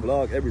 I'm gonna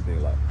vlog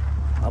everything. Like,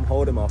 I'm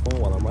holding my phone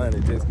while I'm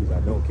riding the jet skis.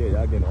 I don't care.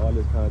 Y'all getting all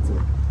this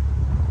content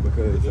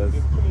because that's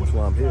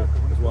why I'm here.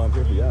 That's why I'm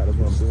here for y'all. That's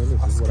why I'm doing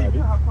this. This is what I do.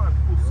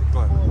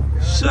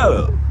 Shut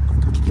up.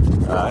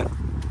 Alright.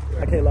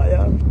 I can't lie,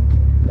 y'all.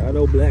 I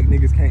know black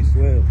niggas can't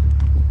swim.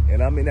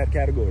 And I'm in that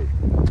category.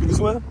 You can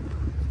swim?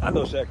 I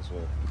know Shaq can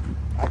swim.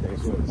 I can't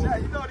swim.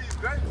 Shaq, you know these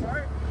grapes,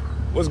 right?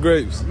 What's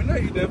grapes? We know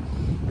you do.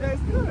 Yeah,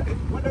 it's good.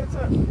 When they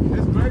turn,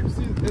 it's grapes,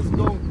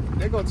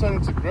 they're gonna turn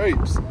into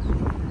grapes.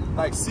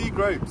 Like sea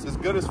grapes. It's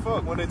good as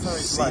fuck when they turn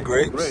sea like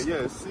grapes? Grape.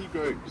 Yeah, it's sea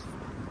grapes.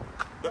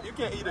 You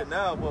can't eat it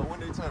now, but when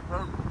they turn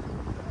permanent.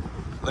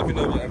 Let me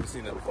know if you ever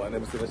seen that before. I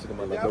never seen that shit in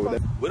my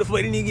life. Where the fuck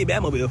didn't you get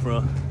Batmobile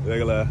from?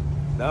 Regular.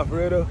 Nah, for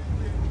real though.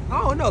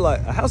 I don't know,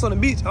 like a house on the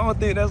beach. I don't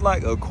think that's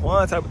like a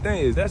Quan type of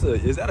thing. Is that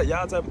a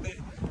y'all type of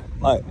thing?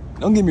 Like,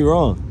 don't get me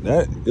wrong.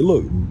 It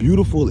look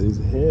beautiful as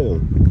hell.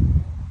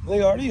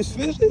 Nigga, are these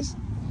fishes?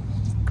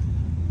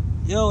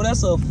 Yo,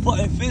 that's a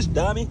fucking fish,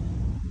 dummy.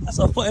 That's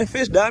a fucking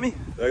fish, dummy.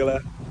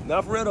 Regular.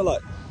 Nah, for real though,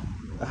 like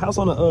a house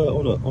on the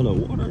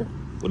water.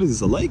 What is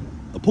this? A lake?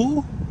 A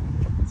pool?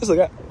 This a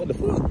guy. What the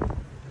fuck?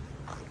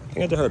 I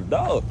think I just heard a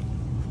dog.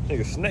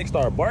 Nigga, snake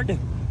started barking.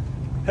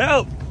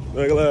 Help!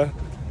 Regular.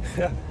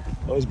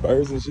 Those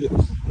birds and shit.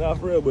 Nah,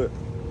 for real, but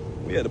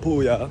we at the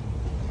pool, y'all.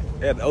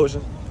 At the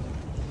ocean.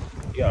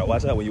 You gotta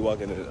watch out when you walk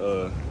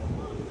into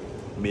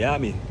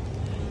Miami.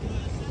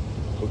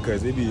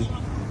 Because it be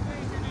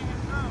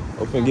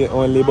open get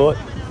on Libot.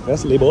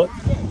 That's Libot.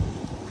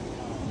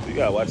 You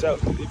gotta watch out.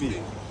 It be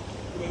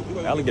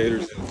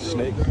alligators and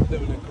snakes.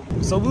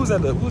 So we was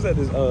at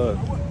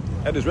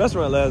this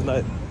restaurant last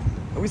night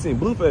and we seen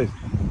Blueface.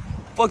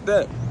 Fuck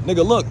that.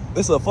 Nigga, look,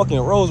 this is a fucking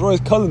Rolls Royce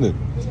Cullinan.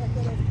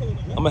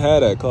 I'ma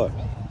have that car.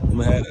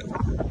 I'ma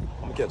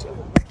catch up.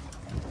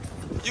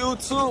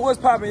 YouTube, what's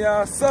poppin',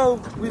 y'all?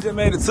 So, we just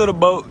made it to the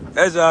boat.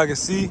 As y'all can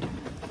see,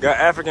 got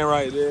African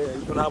right there.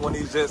 You can hop on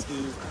these jet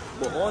skis.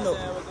 But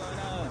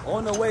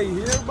on the way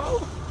here, bro,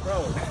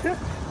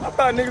 I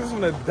thought niggas was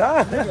gonna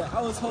die. Nigga,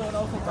 I was holding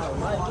off for my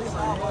life. Look at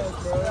my hands,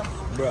 bro.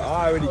 Bro,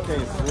 I already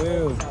can't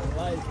swim.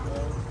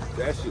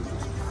 That shit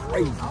was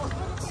crazy.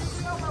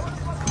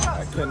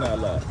 I cannot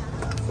lie.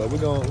 But we're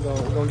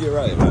gonna get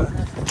right, man.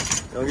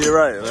 We're gonna get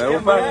right,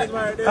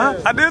 man.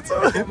 Huh? I did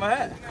too. Get my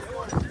hat.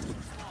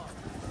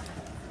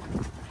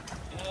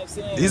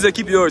 He said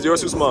keep yours.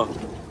 Yours too small.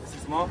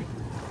 Small?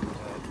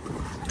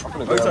 I'm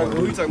finna Who grab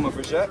you one. talking about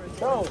for shot?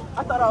 Bro,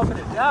 I thought I was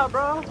gonna die,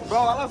 bro. Bro,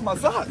 I lost my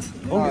socks.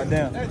 Oh,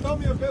 damn. Hey, throw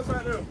me a vest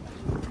right there.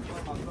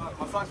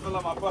 My socks fell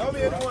out my pocket. Throw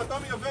me anyone. Throw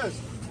me a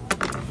vest.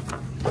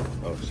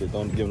 Oh shit,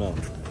 don't give now.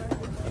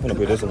 I'm gonna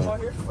put this one on.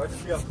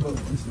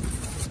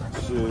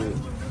 Shit.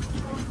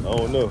 I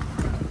don't know.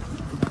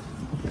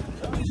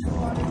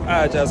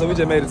 Alright, y'all, so we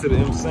just made it to the,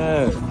 you know what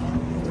I'm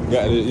saying?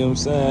 Got it, you know what I'm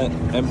saying?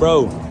 And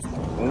bro,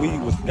 when we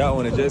got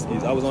on the jet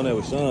skis, I was on there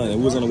with Sean and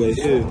we was on the way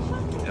here.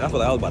 And I felt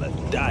like I was about to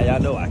die. Y'all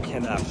know I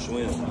cannot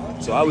swim.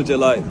 So I was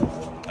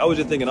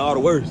just thinking all the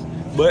worst.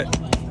 But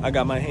I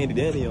got my handy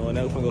dandy on.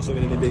 Now we're gonna go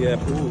swimming in the big ass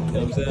pool. You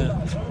know what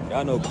I'm saying?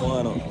 Y'all know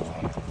Quan on.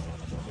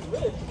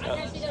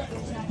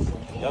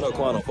 Y'all know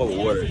Quan don't fuck with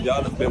water.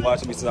 Y'all have been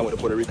watching me since I went to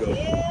Puerto Rico.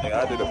 Nigga,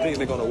 I did a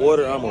picnic on the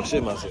water. I'm gonna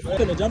shit myself.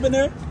 Couldn't jump in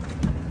there?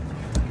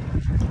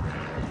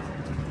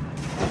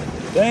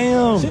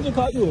 Damn. She just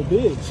called you a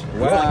bitch.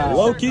 Wow.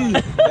 Low key.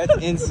 That's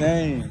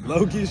insane.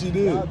 Low key she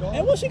did.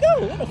 And where'd she go?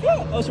 What the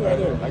fuck? Oh, she right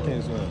there. I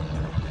can't swim.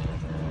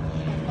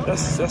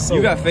 That's so.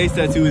 You got face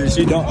tattoos and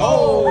she don't.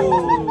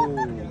 Oh!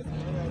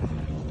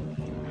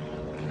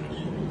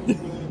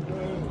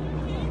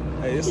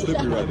 Hey, it's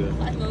slippery right there.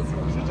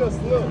 She just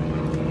slipped.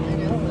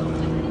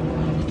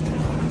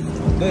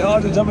 They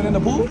all just jumping in the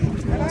pool?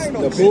 Man, I ain't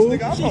no The bitch, pool?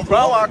 nigga. I'm from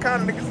Broward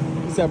kind of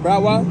niggas. You said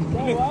Broward?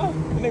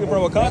 Nigga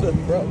from Wakanda.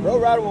 Bro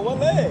riding with one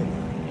leg.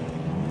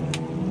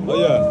 Oh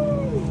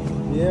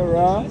yeah. Yeah,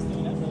 Rob.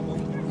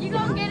 You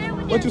gonna get it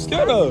with What you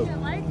scared of? your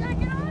life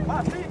jacket on?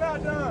 My feet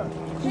not done.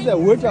 She said,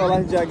 with your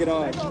life jacket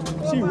on.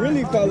 She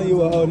really calling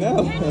you a hoe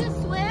now. Can you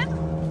swim?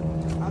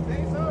 I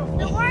think so.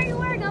 Then why are you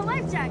wearing a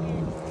life jacket?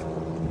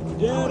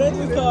 Yeah, they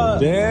just called.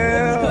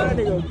 Damn. That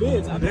nigga a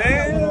bitch.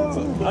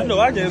 Damn. I know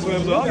I can't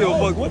swim, so I don't give a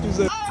fuck what you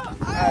say.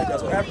 Alright,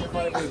 that's what African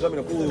funny niggas jump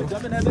in the pool.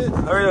 Jump in that bitch.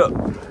 Hurry up.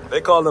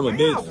 They call them a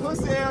Y'all bitch.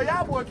 pussy hell.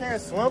 Y'all boy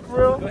can't swim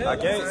for real. I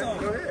can't.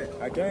 Go ahead.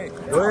 I can't.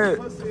 Go ahead.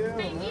 Pussy hell.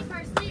 Hey, me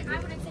personally, I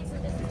wouldn't take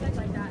some disrespect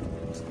like that.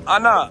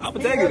 Nah, I'ma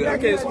take it. I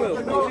can't swim.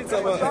 What you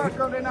talking Shark about?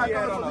 girl, they not He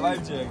had on a gonna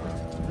life jacket.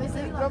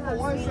 Jump for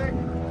 1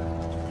 second.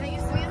 Can you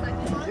swim like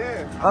this?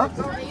 Yeah. Huh? Can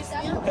you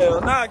swim? Hell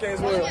nah, I can't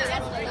swim.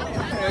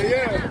 Hell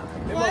yeah.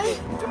 Them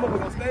motherfuckers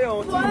gonna stay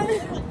on too.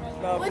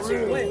 Nah, What for you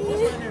real. mean?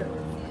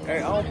 Hey,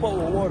 I don't fuck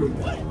with water.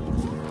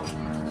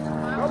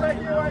 Don't make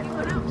you like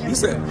She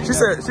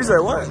said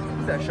what?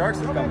 that sharks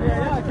is coming.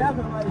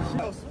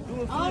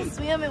 I'll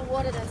swim in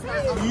water that's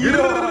not on.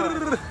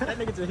 That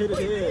nigga just hit his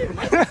head.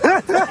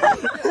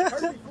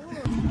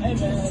 Hey,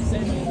 man. Say,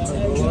 man.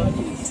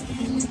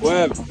 What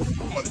happened?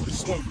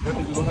 That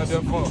nigga gonna have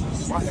that fun.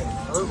 My head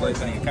hurt like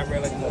that.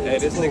 Hey,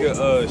 this nigga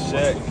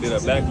Shaq did a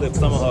backflip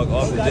tomahawk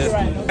off the jet ski.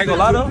 Ain't gonna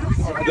lie though,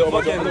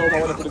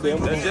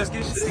 that jet ski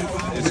shit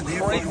is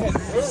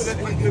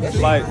crazy.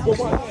 Like,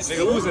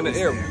 nigga, we was in the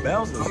air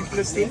bouncing. He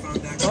flipped too?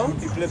 Huh?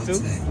 He flipped too?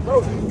 Bro,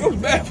 it was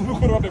bad for me to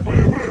put on that boat.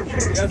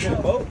 You guys in the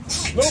boat?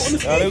 No, on the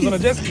Nah, they was on a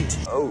jet ski.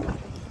 Oh.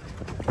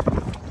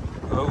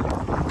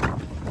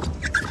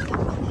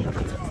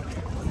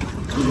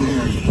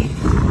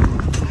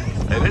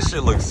 Hey, this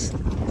shit looks.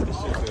 This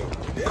shit feel.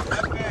 I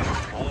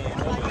ain't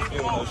never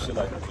feel no shit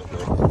like this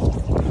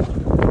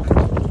before.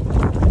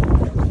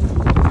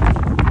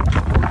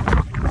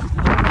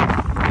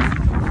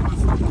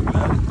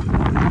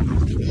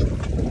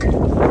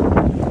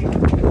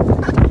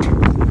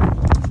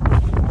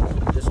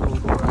 This one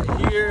go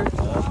right here.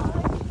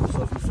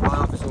 So if you fly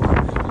off, it's over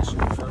there. This shit,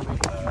 you feel me?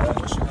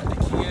 Once you have the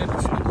key in,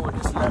 it's gonna go on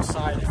this left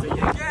side. If it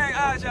Gang,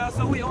 alright, y'all.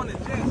 So we on the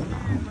jet ski,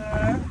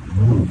 man.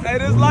 Hey,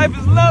 this life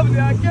is lovely.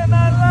 I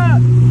cannot lie.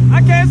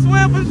 I can't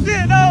swim for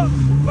shit though,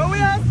 but we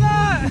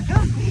outside.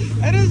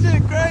 Hey, this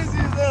shit crazy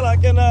as hell. I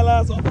cannot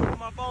lie. So I'm putting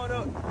my phone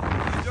up.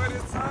 Enjoy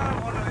this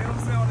time on the, you know what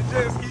I'm saying, on the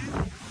jet ski.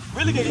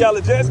 Really give y'all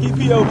a jet ski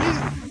POV.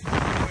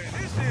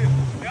 This shit,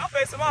 I'm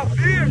facing my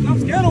fears. I'm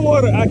scared of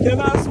water. I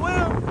cannot swim. I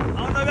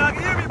don't know if y'all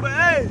can hear me, but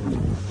hey,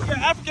 we got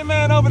African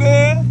man over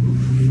there.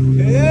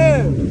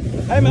 Yeah.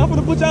 Hey man, I'm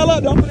gonna put y'all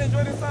up though. I'm gonna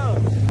enjoy this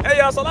time. Hey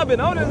y'all, so I've been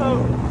on this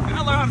hoe. And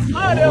I learned how to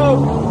slide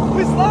though.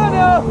 We slide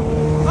though.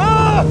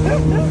 Oh,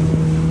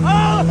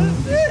 oh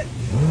shit.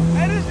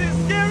 Hey, this shit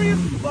scary as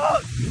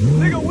fuck.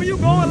 Nigga, when you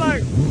going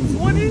like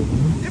 20, it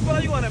feel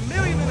like you want 1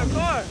 million in a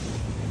car.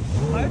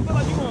 Like, it feel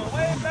like you going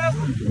way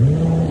faster.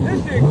 This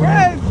shit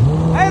crazy.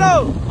 Hey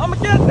though, I'ma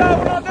catch y'all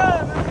when I'm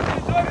done.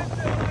 Enjoy this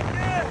shit when I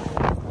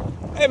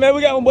can. Hey man,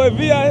 we got my boy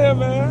V out here,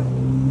 man.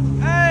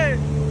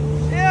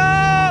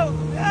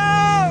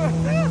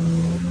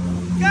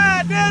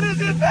 this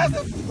shit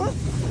massive.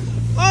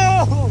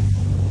 Oh!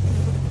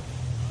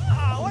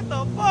 Ah, what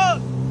the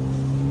fuck?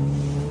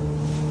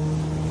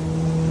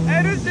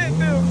 Hey, this shit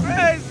feels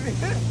crazy.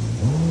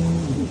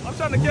 I'm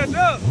trying to catch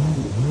up.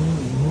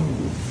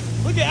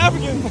 Look at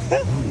Africans.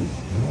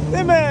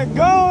 That man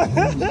gone.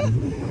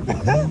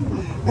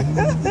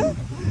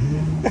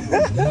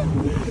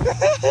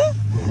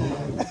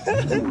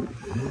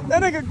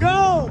 That nigga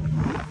gone.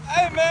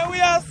 Hey man, we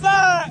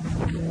outside.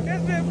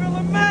 This shit feel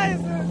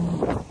amazing.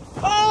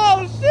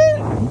 Oh shit.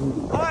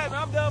 Alright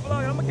man, I'm done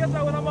vlogging. I'm gonna catch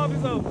y'all when I'm off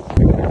this over.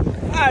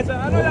 Alright, y'all.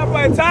 I know y'all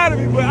probably tired of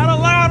me, but I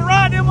don't learn how to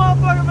ride them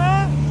motherfuckers,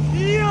 man.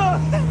 Yeah.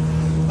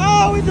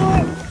 Oh, we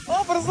doing.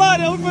 Oh, for the slide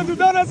there. We gonna do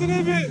donuts in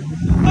this bitch.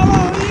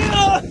 Oh,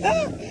 yeah.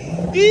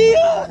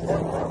 Yeah.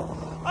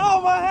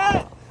 Oh, my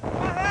hat.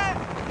 My hat.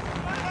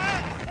 My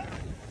hat.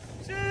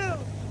 Chill.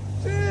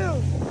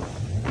 Chill.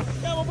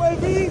 Got my boy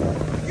B.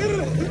 Get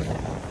it.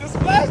 Just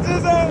splash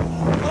this out.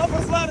 Oh, for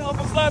the slide there. Oh,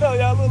 for the slide there,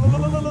 y'all. Look,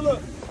 look, look, look,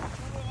 look.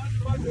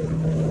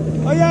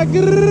 Oh, yeah.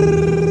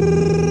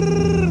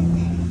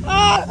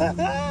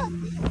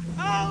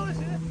 Oh,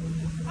 shit.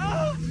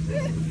 Oh,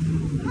 shit.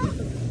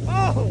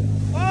 Oh.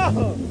 Oh,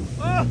 oh,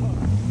 I'm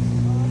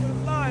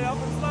gonna slide, I'm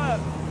gonna slide.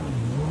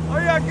 Oh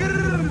yeah,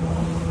 grrr,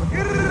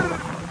 grrr.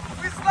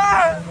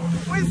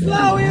 We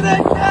slide, we in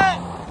that cat,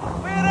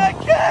 we in that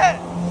cat.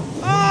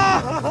 Oh,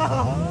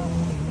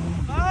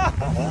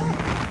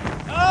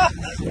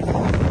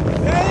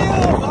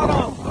 damn, hold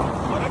on.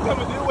 Oh, they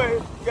coming this way.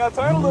 You gotta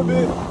turn a little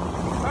bit.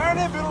 Turn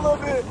that bit a little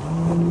bit.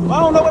 I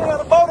don't know where the hell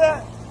the boat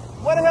at.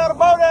 Where the hell the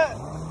boat at?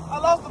 I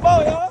lost the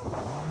boat, y'all.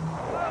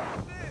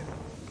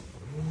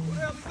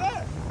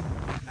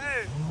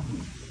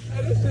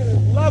 Hey, this shit is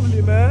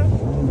lovely, man.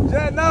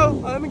 Just know,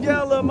 let me get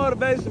a little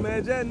motivation,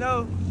 man. Just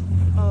know,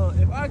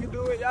 if I can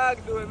do it, y'all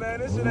can do it,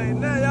 man. This shit ain't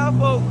nothing. Y'all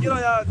folks get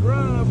on y'all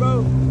grind,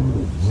 bro.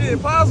 Shit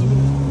possible.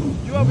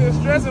 You up here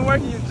stressing,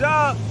 working your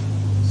job.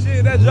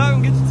 Shit, that job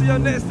gonna get you to your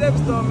next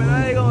stepping stone, man.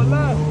 I ain't gonna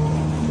lie.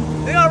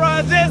 They gonna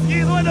ride jet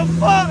skis, what the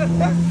fuck?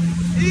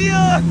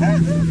 Yeah.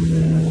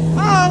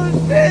 Oh,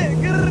 shit.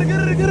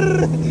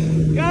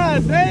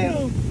 God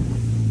damn.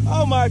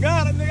 Oh, my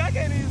God, nigga, I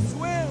can't even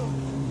swim.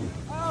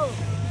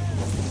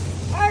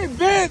 Hey,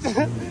 bitch!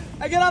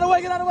 Hey, get out of the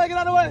way, get out of the way, get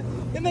out of the way!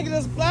 This nigga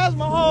just splashed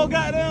my whole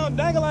goddamn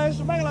dangling,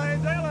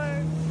 shebangling,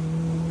 dangling.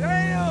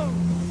 Damn!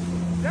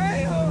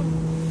 Damn!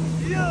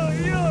 Yeah.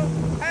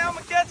 Hey,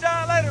 I'ma catch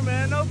y'all later,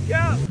 man. No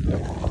cap.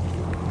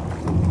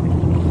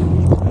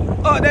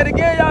 Oh, that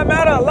again, y'all, man.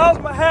 I done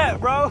lost my hat,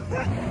 bro.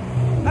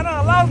 I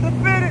done lost the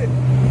fitted.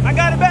 I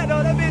got it back,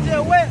 though. That bitch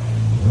just wet.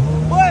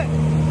 But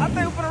I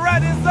think I'm finna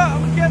ride this up.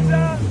 I'ma catch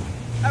y'all.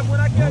 When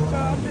I catch y'all,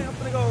 I think I'm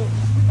finna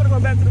go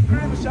back to the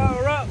crib and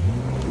shower up.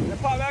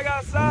 Pop back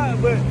outside,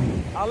 but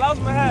I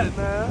lost my hat,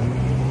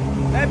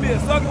 man. That bitch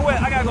soaking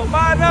wet. I gotta go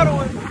buy another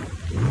one.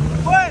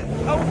 But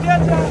I'm gonna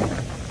catch y'all.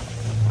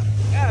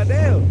 God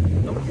damn.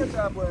 I'm gonna catch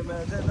y'all, boy,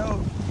 man. Just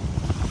know.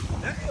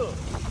 Damn.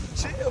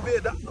 Chill,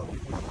 bit, dog.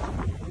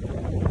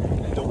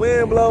 The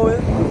wind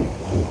blowing.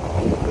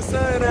 The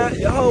sun out.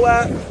 Your hoe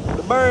out.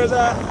 The birds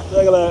out.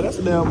 That's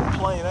a damn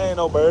plane. That ain't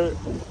no bird.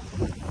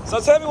 So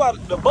tell me why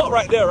the boat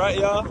right there, right,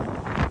 y'all?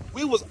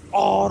 We was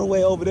all the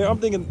way over there. I'm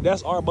thinking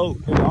that's our boat.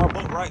 Our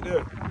boat right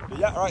there. The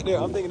yacht right there.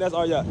 I'm thinking that's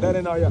our yacht. That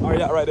ain't our yacht. Our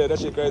yacht right there. That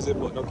shit crazy.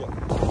 But okay.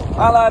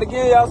 I lied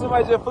again, y'all.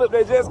 Somebody just flipped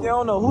their jet ski. I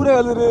don't know who the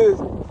hell it is.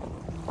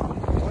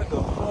 What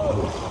the fuck?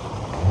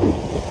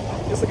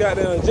 It's a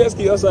goddamn jet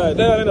ski upside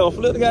down. They don't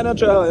flip the goddamn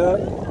trailer, y'all.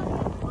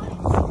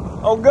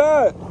 Oh,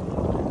 God.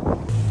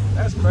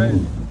 That's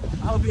crazy.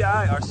 I'll be all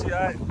right. Or she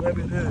all right.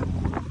 Whatever it is.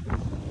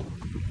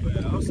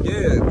 But I'm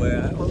scared, but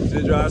I'm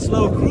just drive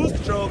slow. Cruise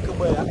control,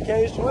 but I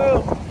can't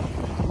swim.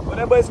 What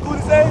that boy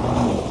Scooty say?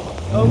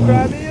 Don't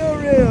cry me a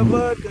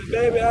river, cause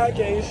baby I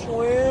can't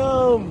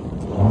swim.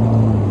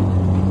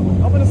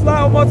 I'm gonna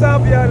slide one more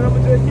time for y'all and I'm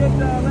gonna just catch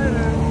y'all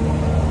later.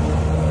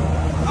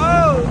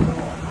 Oh,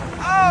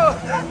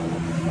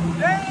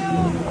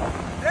 damn.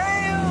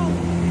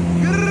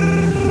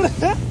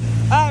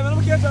 Alright man, I'm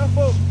gonna catch y'all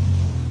folks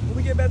when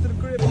we get back to the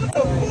crib. What the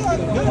fuck?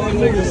 That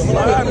nigga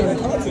sliding.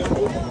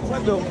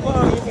 What the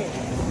fuck?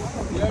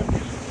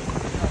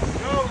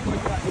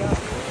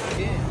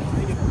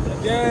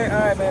 Yeah,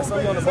 alright man, so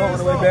we on the boat on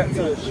the way back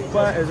to the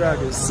spot as y'all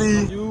can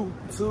see.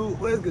 YouTube,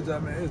 well, it's good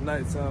job, man. It's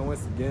nighttime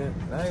once again.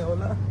 I ain't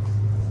gonna lie.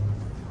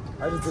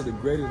 I just took the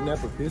greatest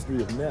nap of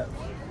history of naps.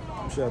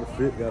 I'm sure the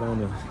fit got on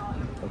the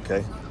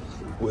okay.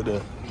 With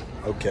the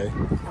okay.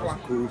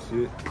 That's cool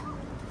shit.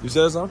 You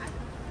said something?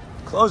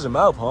 Close your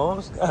mouth,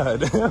 Holmes.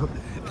 God damn.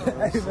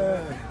 Hey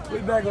man, we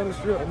back on the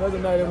strip. Another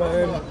night in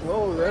Miami.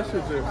 Whoa, that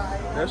shit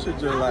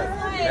just like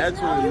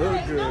actually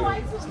look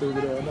good.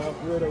 Stupid ass. Nah,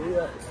 for real though, we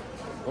out.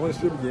 On the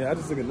strip again. I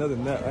just took another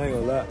nap. I ain't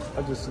gonna lie.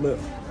 I just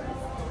slept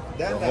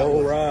the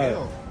whole ride.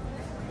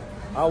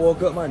 I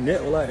woke up, my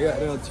neck was like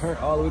goddamn turned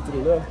all the way to the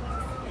left.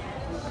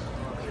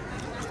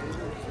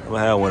 I'm gonna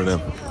have one of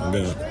them. I'm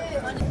good.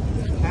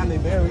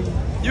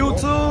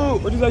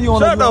 YouTube! What you say you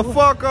want? Shut the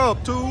fuck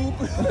up, tube.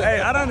 Hey,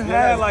 I done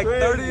had like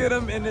 30 of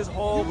them in this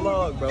whole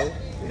vlog, bro.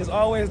 It's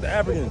always the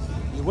Africans.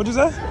 What'd you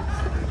say?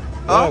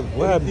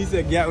 What happened? He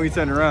said, "Yeah, we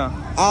turn around."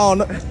 I don't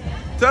know.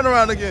 Turn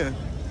around again.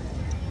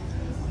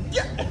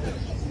 Yeah.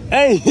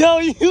 Hey, yo,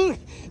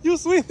 you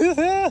sweet as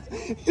hell.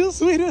 You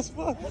sweet as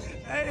fuck.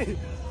 Hey,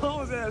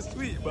 Holmes ass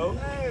sweet, bro.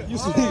 You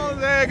sweet.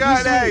 Holmes ass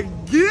got that.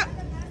 Yeah.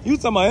 You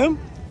talking about him?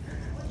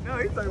 No,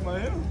 he talking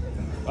about him.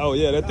 Oh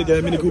yeah, that thing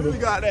got Mini Cooper. We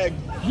got that.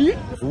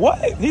 What?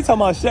 He talking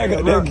about Shaq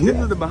got that. This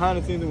is the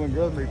behind the scenes when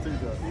girls make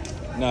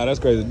TikTok. Nah, that's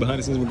crazy. Behind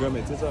the scenes when girl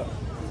make TikTok.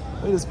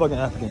 Look at this fucking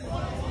African.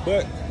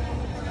 But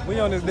we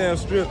on this damn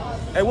strip.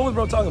 Hey, what was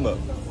bro talking about?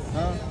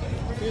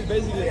 He was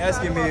basically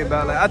asking me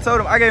about, like, I told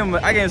him, I gave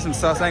him some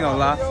sauce, I ain't gonna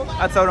lie.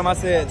 I told him, I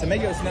said, to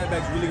make your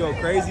snapbacks really go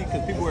crazy,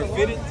 because people are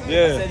fitted,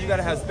 yeah. I said you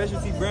gotta have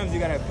specialty brims, you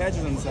gotta have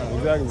patches on the side.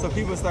 Exactly. So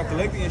people start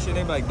collecting and shit,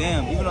 they be like,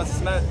 damn, even though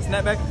it's a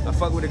snapback, I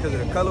fuck with it because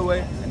of the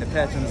colorway and the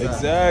patch on the side.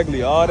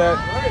 Exactly, all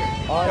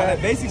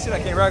that basic shit, I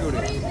can't rock with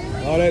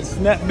it. All that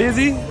snap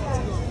busy,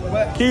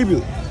 but keep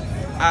it.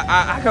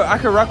 I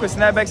could rock with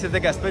snapbacks if they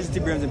got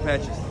specialty brims and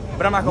patches.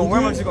 But I'm not gonna wear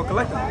them, I'm just gonna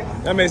collect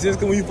them. That makes sense,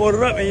 because when you fold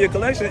it up in your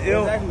collection,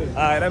 exactly. All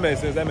right, that makes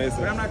sense, that makes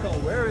sense. But I'm not gonna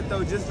wear it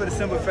though, just for the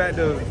simple fact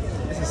of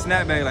it's a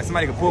snapback, like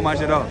somebody can pull my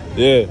shit off.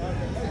 Yeah.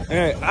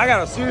 Hey, I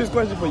got a serious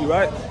question for you,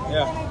 right?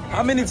 Yeah.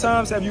 How many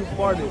times have you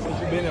farted since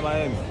you've been in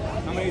Miami?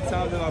 How many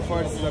times have I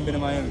farted since I've been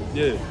in Miami?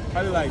 Yeah.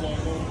 Probably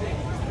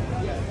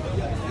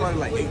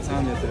like 8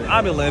 times yesterday.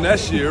 I've been letting that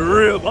shit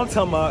rip. I'm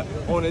talking about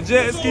on a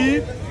jet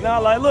ski. Now,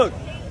 like, look,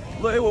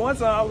 it was one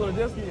time I was on a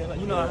jet ski,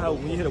 and you know how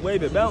when you hit a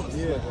wave, it bounces?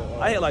 Yeah.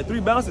 I hit like 3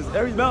 bounces.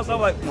 Every bounce, I'm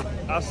like,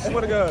 I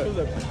swear to God.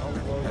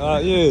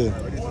 Yeah.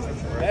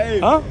 Hey.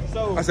 Huh?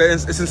 So I said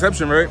it's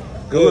Inception, right?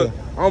 Yeah. Look,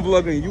 I'm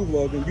vlogging, you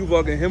vlogging,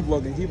 him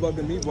vlogging, he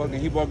vlogging, me vlogging,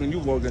 he vlogging, you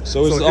vlogging.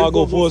 So it's all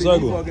go full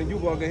circle. You vlogging, you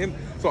vlogging, him.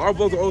 So our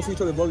vlogs are all see each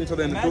other, vlogging each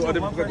other, and imagine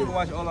other one person people. can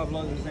watch all our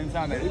vlogs at the same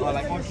time, and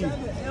like on cue.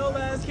 Hell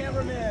ass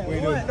cameraman.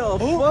 What the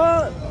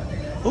fuck?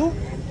 Who?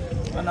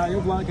 Oh, no,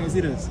 your vlog can't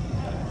see this.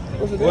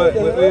 What's the What?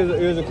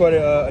 We was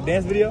recording a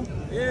dance video?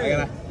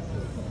 Yeah.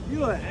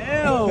 You an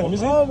L. Let me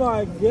see. Oh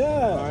my god.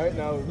 All right,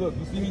 now look,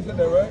 you see me said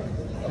that, right?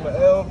 I'm an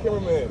L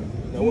cameraman.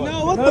 Now what?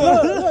 No, what the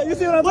fuck? You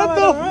see what I'm talking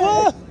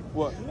about?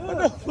 What? What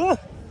the fuck?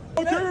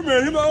 Oh,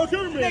 cameraman, he my own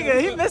cameraman.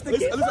 Nigga, he missed the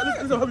kid.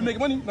 Listen, help me make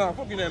money. Nah,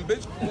 fuck you, damn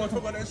bitch. You wanna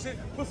talk about that shit?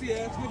 Pussy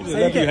ass nigga. Just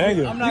left you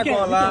hanging. I'm not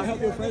gonna lie.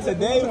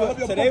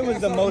 Today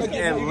was the most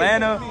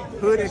Atlanta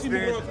hood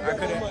experience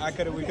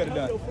we could have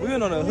done. We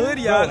went on a hood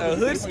yacht, a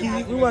hood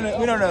ski. We went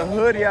on a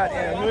hood yacht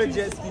and a hood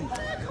jet ski.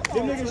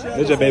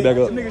 Let's just back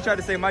up. Them niggas tried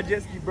to say my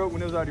jet ski broke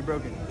when it was already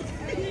broken.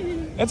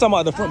 I'm talking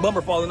about the front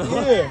bumper falling off.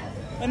 Yeah.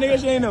 That nigga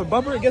shit ain't no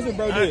bumper. Guess what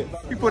bro did?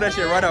 He pulled that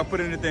shit right out, put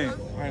it in the thing.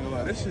 I ain't gonna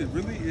lie, this shit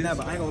really is. Nah,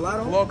 but I ain't gonna lie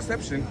though.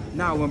 Vlogception.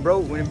 Nah, when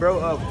bro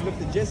flipped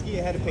the jet ski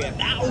and had to pay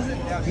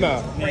 $1,000.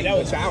 Nah, That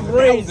was crazy.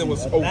 crazy.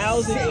 Was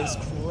 1,000 is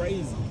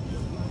crazy.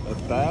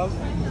 1,000?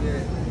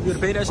 Yeah. You had to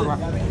pay that shit?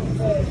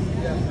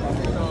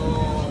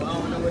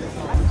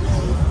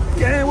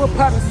 Gang, what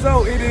poppin'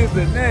 so? It is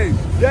the next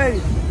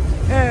day,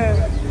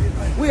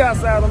 and we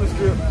outside on the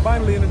strip,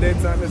 finally in the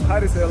daytime. It's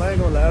hot as hell, I ain't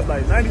gonna lie, it's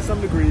like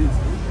 90-some degrees,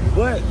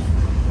 but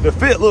the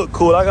fit look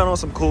cool. I got on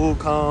some cool,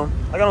 calm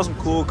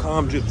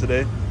drip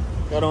today.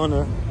 Got on the,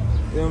 you know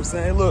what I'm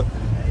saying? Look,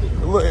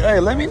 hey,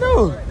 let me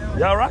know.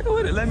 Y'all rockin'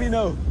 with it, let me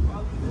know.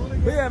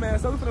 But yeah, man,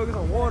 so we finna get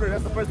some water.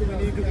 That's the first thing we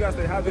need, because you gotta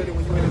stay hydrated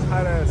when you're in this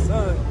hot ass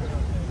sun.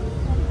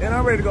 And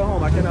I'm ready to go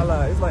home, I cannot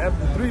lie. It's like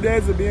after 3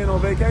 days of being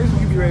on vacation,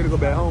 you be ready to go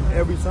back home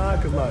every time,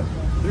 because like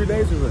 3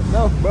 days is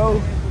enough,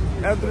 bro.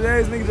 After 3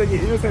 days, niggas just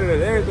get irritated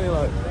at everything,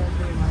 like,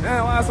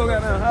 damn, why I so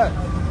goddamn hot?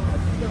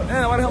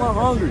 Damn, why the hell I'm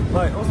hungry?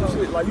 Like, on some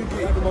shit, like you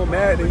get even more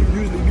mad than you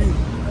usually be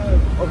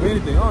over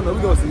anything. I don't know,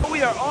 we gonna see.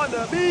 We are on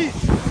the beach.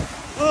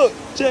 Look,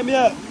 check me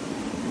out.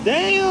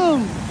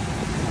 Damn.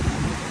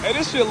 Hey,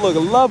 this shit look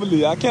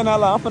lovely. I cannot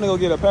lie, I'm finna go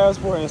get a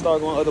passport and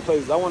start going other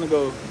places. I wanna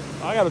go,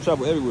 I gotta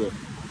travel everywhere.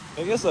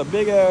 And it's a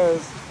big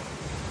ass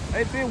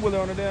 18-wheeler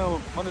on the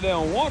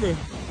damn water.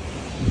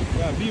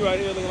 Got B right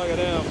here looking like a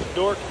damn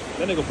dork.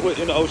 That nigga put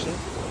in the ocean.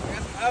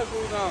 Got some house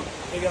rules on.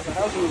 They got some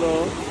house rules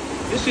on.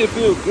 This shit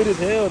feels good as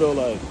hell though,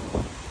 like.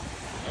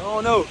 I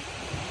don't know.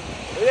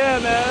 But yeah,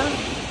 man.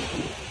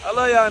 I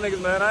love y'all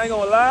niggas, man. I ain't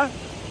gonna lie.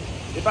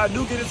 If I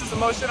do get into some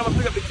more shit, I'm gonna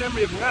pick up the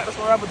camera. If not, that's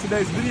gonna wrap up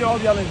today's video. I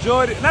hope y'all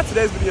enjoyed it. Not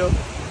today's video,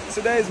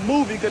 today's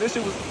movie, because this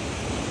shit was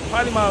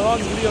probably my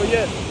longest video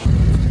yet.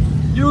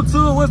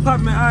 YouTube, what's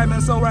poppin', man? All right,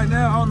 man, so right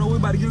now, I don't know what we're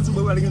about to get into, but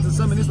we're about to get into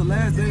something. This is the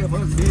last day of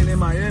us being in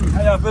Miami.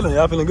 How y'all feeling?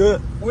 Y'all feeling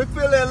good? We're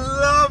feeling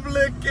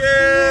lovely,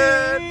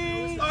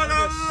 kid. On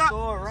a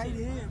Store right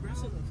here, bro.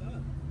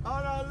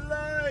 on a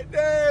light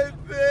day,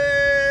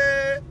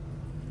 bitch.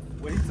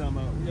 What he talking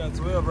about? We got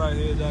 12 right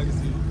here, y'all can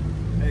see.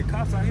 Hey,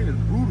 cops out here is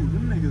brutal.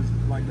 Them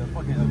niggas like the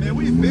fucking... Man,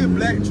 we been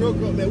black truck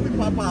up, man. We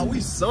pop out,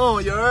 we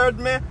song, you heard,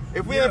 man?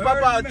 If we ain't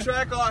pop out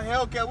track or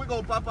Hellcat, we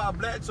gonna pop out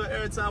black truck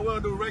every time. We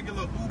don't do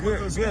regular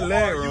Uber. Good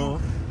leg room. You know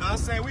what I'm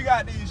saying? We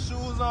got these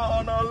shoes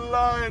on a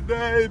light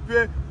day,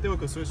 bitch. Then we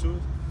can switch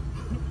shoes.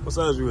 What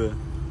size you wear?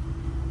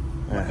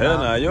 Hell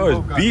nah, yours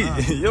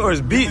beat.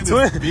 Yours beat,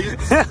 twin.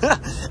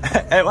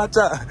 Hey, watch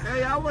out.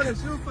 Hey, I want a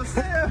shoe for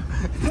sale.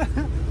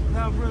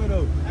 Nah, for real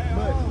though.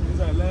 But it's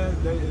our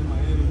last day in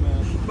Miami,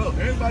 man. Bro,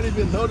 everybody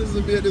been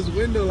noticing me at this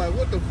window. Like,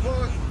 what the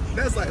fuck?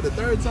 That's like the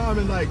 3rd time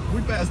in like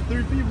we passed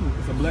 3 people.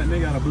 It's a black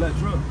nigga on a black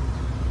truck.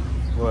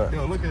 What?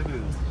 Yo, look at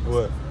this.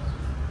 What?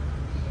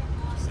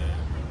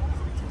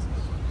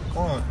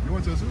 Quan, you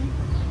want your shoe?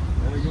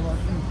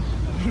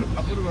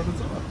 I put it on the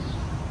top.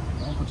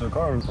 I'm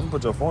gonna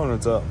put your phone on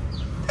the top.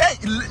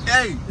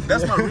 Hey,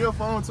 that's my real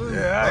phone too.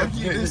 Yeah,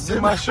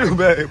 get my shoe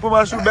back. Put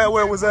my shoe back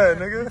where it was at,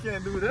 nigga. You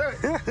can't do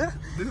that.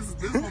 This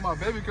is what my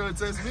baby girl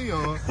text me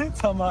on.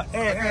 Talking about,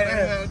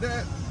 had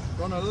that.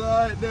 Gonna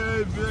like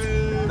that,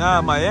 baby.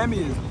 Nah,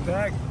 Miami is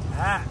packed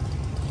hot.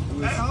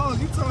 Hey, hold on,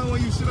 you told me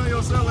when you shit on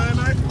yourself last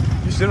night?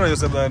 You shit on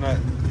yourself last night.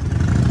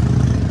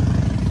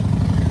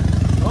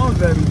 Oh,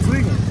 that be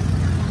tweaking.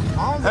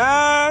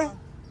 Hey!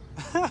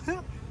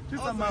 You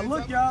talking about,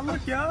 look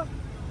y'all.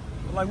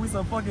 Like we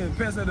some fucking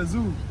pets at the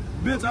zoo.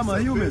 Bitch, I'm a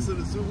human. Pets at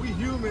the zoo. We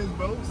humans,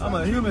 bro. I'm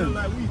a human.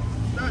 Like we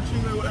not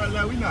treating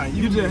like we not You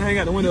humans. just hang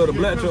out the window of the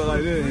black truck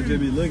like this and just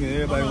be looking.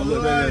 Everybody gonna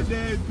look back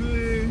at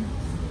you.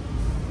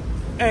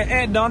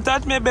 Hey, don't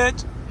touch me,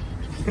 bitch.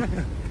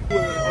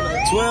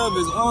 12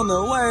 is on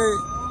the way.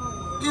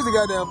 These are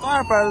goddamn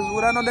firefighters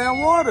without no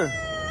damn water.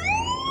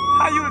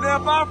 How you the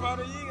damn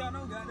firefighter? You ain't got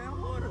no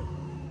goddamn water.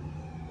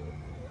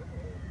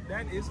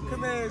 That is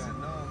crazy.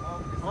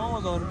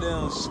 Almost on the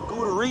damn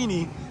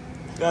Scooterini.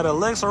 Got a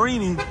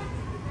Lexarini.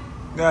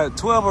 Got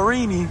 12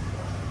 Arini.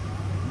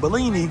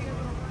 Bellini.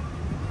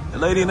 The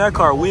lady in that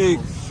car wig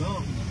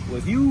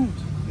was huge.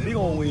 Big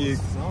old wig.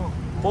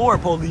 4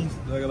 police.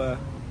 Like a lie.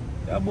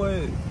 That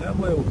boy,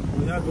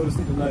 when y'all go to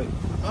sleep tonight,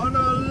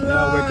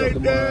 y'all wake up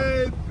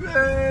tomorrow.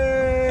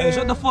 Hey,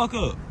 shut the fuck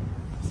up.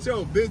 Shut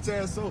your bitch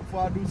ass up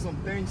before I do some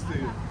things to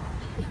you.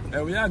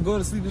 And when y'all go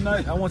to sleep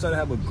tonight, I want y'all to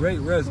have a great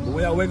rest. But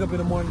when y'all wake up in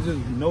the morning, just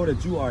know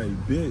that you are a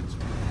bitch.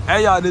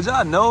 Hey y'all, did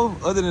y'all know,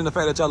 other than the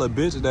fact that y'all a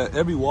bitch, that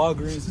every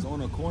Walgreens is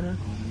on a corner,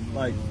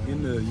 like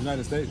in the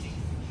United States?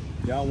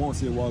 Y'all won't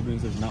see a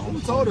Walgreens that's not on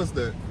the corner. Who told us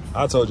that?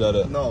 I told y'all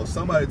that. No,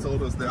 somebody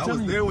told us that. I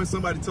was there when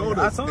somebody told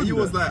us. And you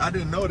was like, I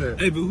didn't know that.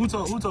 Hey, but who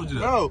told you that?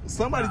 No,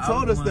 somebody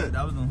told us that.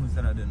 I was the one who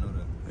said I didn't know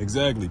that.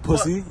 Exactly,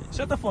 pussy. What?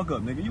 Shut the fuck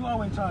up, nigga. You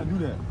always trying to do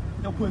that.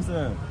 Yo, pussy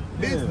ass.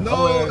 Bitch,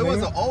 no, it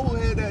was an old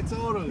head that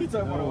told us. You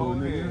talking about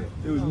old head?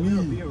 It was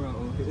me.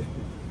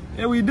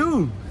 Yeah, we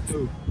do.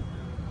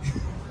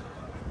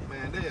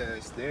 Man, they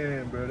ass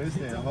stand, bro. They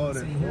stand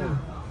harder than hell.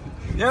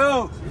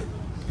 Yo.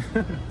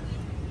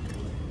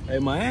 Hey,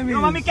 Miami.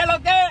 What?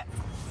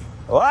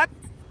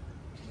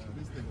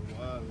 This nigga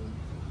wild.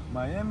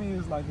 Miami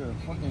is like a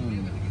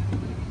fucking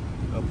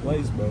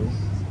place, bro.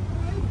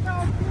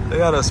 They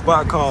got a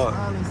spot called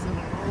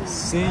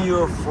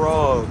Senior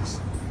Frogs.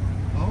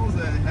 I was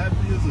that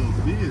happy as a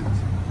bitch.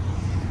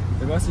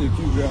 If I see a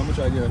cute girl, I'm gonna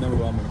try to get her number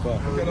while I'm in the car.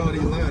 Look at all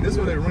these lines. This is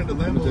where they rent the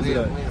Lambo.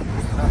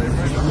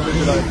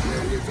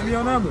 Send me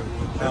your number.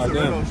 Oh,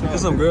 damn.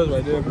 There's some girls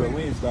right there, but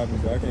we ain't stopping,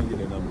 so I can't get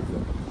their number. So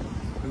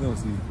we're gonna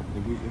see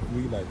if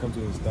we like come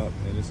to a stop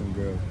and there's some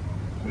girl.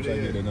 I'm trying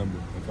to get their number.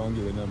 If I don't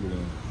get their number,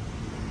 then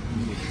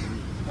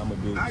I'm a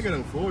bitch. I get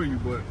them for you,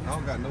 but I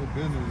don't got no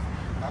business.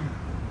 I'm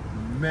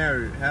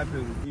married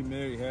happily. He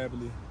married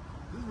happily.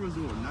 This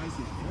resort nice as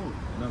fuck.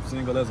 And I'm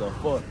single as a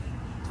fuck.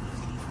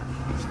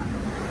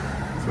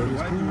 So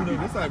it's cool though.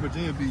 This like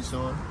Virginia Beach,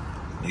 Sean.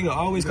 You can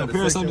always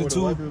compare something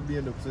to. White people be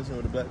in the position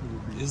where the black people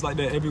be. It's like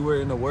that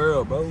everywhere in the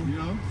world, bro. You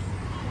know?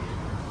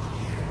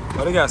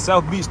 Oh, they got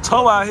South Beach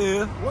Toe out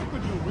here. What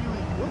could you really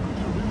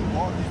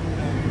walk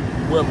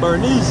into? Well,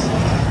 Bernice.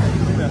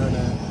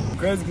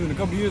 Crazy, because in a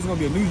couple years it's gonna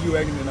be a new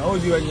G-Wagon and the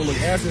old G-Wagon gonna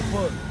look ass as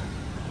fuck.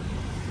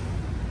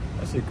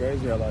 That shit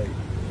crazy. I like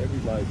every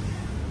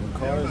when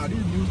cars. Yeah,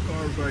 these used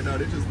cars right now,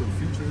 they just look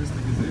futuristic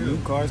as hell. New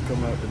cars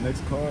come out, the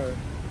next car.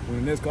 When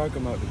the next car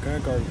come out, the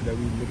current car that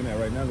we looking at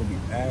right now gonna be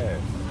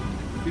ass.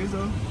 You think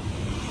so?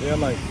 Yeah,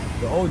 like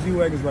the old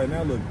G-Wagons right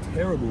now look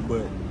terrible,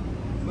 but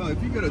no,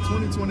 if you get a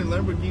 2020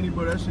 Lamborghini,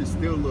 bro, that shit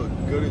still look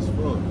good as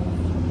fuck.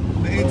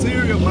 The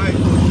interior might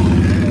look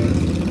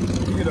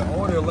ass. You get an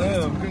older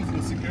Lamb. Brings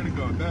the security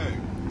guard back.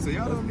 So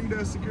y'all don't need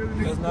that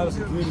security. That's not a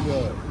security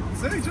guard.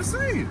 Just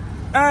say it.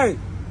 Hey,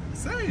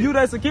 say it. You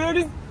that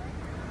security?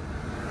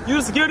 You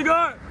the security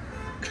guard?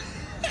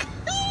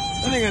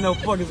 That nigga ain't no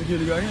fucking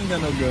security guard. He ain't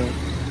got no gun.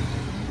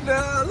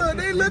 Nah, look,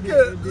 they look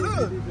at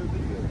look.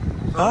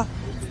 Huh?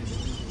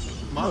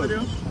 Mama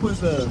them.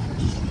 What's up?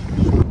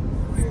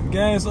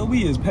 Guys, so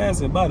we is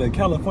passing by the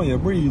California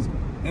breeze,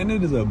 and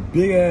it is a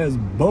big ass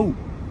boat.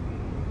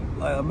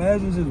 Like,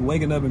 imagine just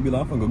waking up and be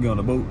like, I'm gonna go get on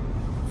the boat.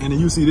 And then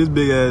you see this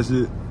big ass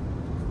shit.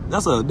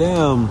 That's a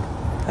land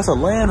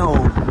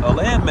home, a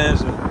land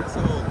mansion. That's a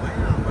whole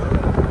land, bro.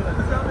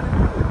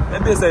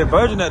 That bitch say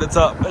virgin at the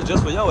top. That's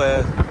just for your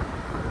ass.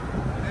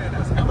 Man,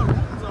 that's hella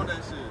rooms on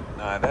that shit.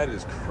 Nah, that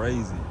is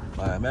crazy.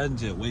 Like, imagine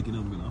just waking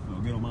up and be like, I'm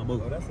gonna get on my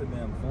boat. Oh, that's a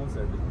damn phone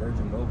service,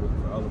 Virgin Mobile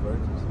for all the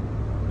virgins.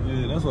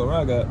 Yeah, that's what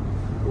I got.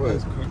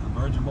 What?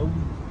 Virgin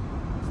Mobile?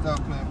 Stop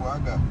playing, boy.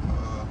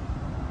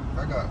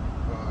 I got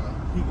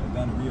he got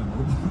gonorrhea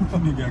mobile.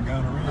 He got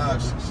gonorrhea. Nah,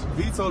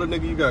 V told a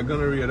nigga you got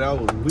gonorrhea. That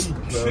was weak,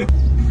 bro.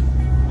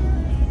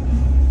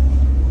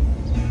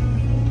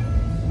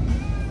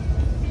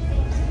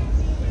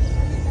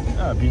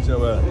 I beat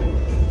your ass.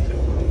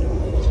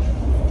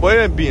 Boy,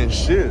 that being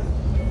shit.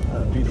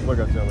 I beat the fuck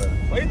out your ass.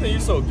 Why you think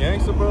you so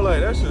gangster, bro? Like,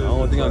 that shit. I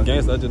don't think I'm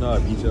gangster. I just know I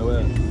beat your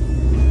ass.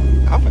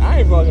 I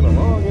ain't vlogging the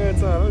wrong ass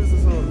time. This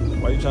is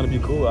Why you trying to be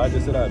cool? I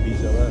just said I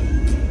beat your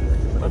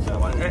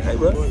ass. Hey,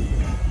 bro.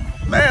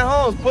 Man,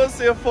 Holmes,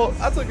 pussy a phone.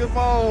 I took his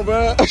phone,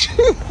 bro.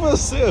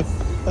 Pussy.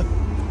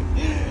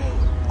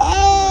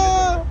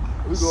 Ah!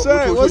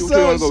 Shaq, what's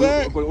up,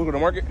 Shaq? We go to the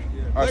market?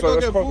 Yeah. All right, so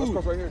let's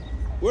cross right here.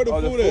 Where the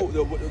food at?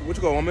 What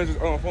you call? My man just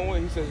on the phone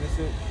with. He says this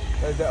shit.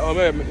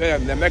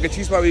 That mac and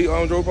cheese spot we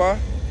drove by.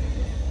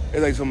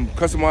 It's like some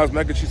customized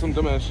mac and cheese, some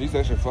dumbass shit. He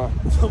said that shit fire.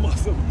 Some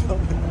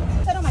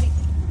dumbass.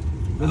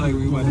 It's like we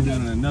might be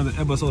doing another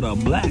episode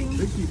of Black.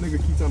 Nigga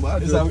keep talking about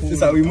This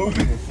how we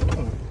moving.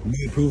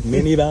 Bulletproof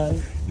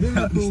minivan.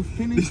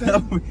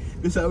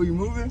 This how we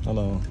moving? Hold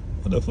on.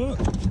 What the fuck?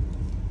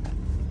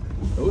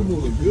 Oh, we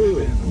moving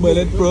good.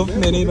 Bulletproof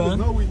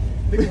minivan.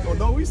 Niggas don't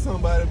know we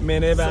somebody.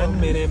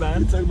 Minivan.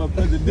 We talking about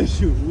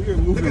presidential. We are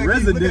moving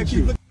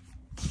residential.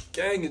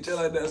 Gang, and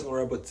like that's gonna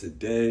wrap up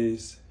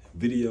today's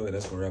video, and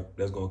that's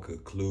gonna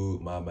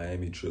conclude my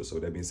Miami trip. So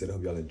with that being said, I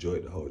hope y'all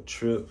enjoyed the whole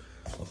trip.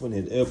 I'm from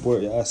the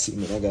airport. Y'all see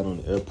me. I got on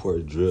the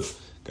airport drip.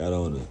 Got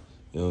on the, you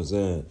know what I'm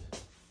saying?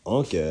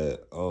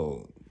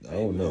 Oh, I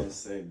don't know.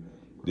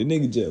 The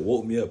nigga just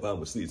woke me up.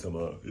 I'm asleep. Talking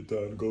about it's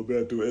time to go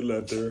back to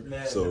Atlanta.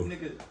 Man, so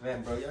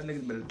man, bro, y'all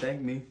niggas better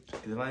thank me.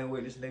 Cause if I ain't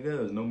wake this nigga up,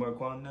 there's no more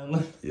Quan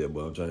now. yeah, but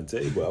I'm trying to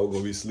tell you, but I was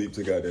gonna be asleep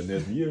till goddamn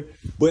next year.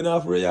 But now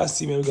for real, y'all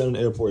see me. We got on the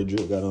airport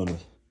drip. Got on the.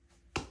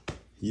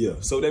 Yeah,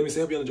 so that means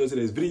I hope y'all enjoyed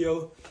today's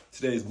video,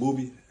 today's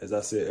movie, as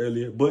I said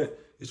earlier. But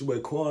it's your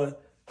boy Quan,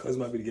 cause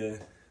my video game.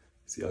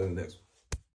 See y'all in the next one.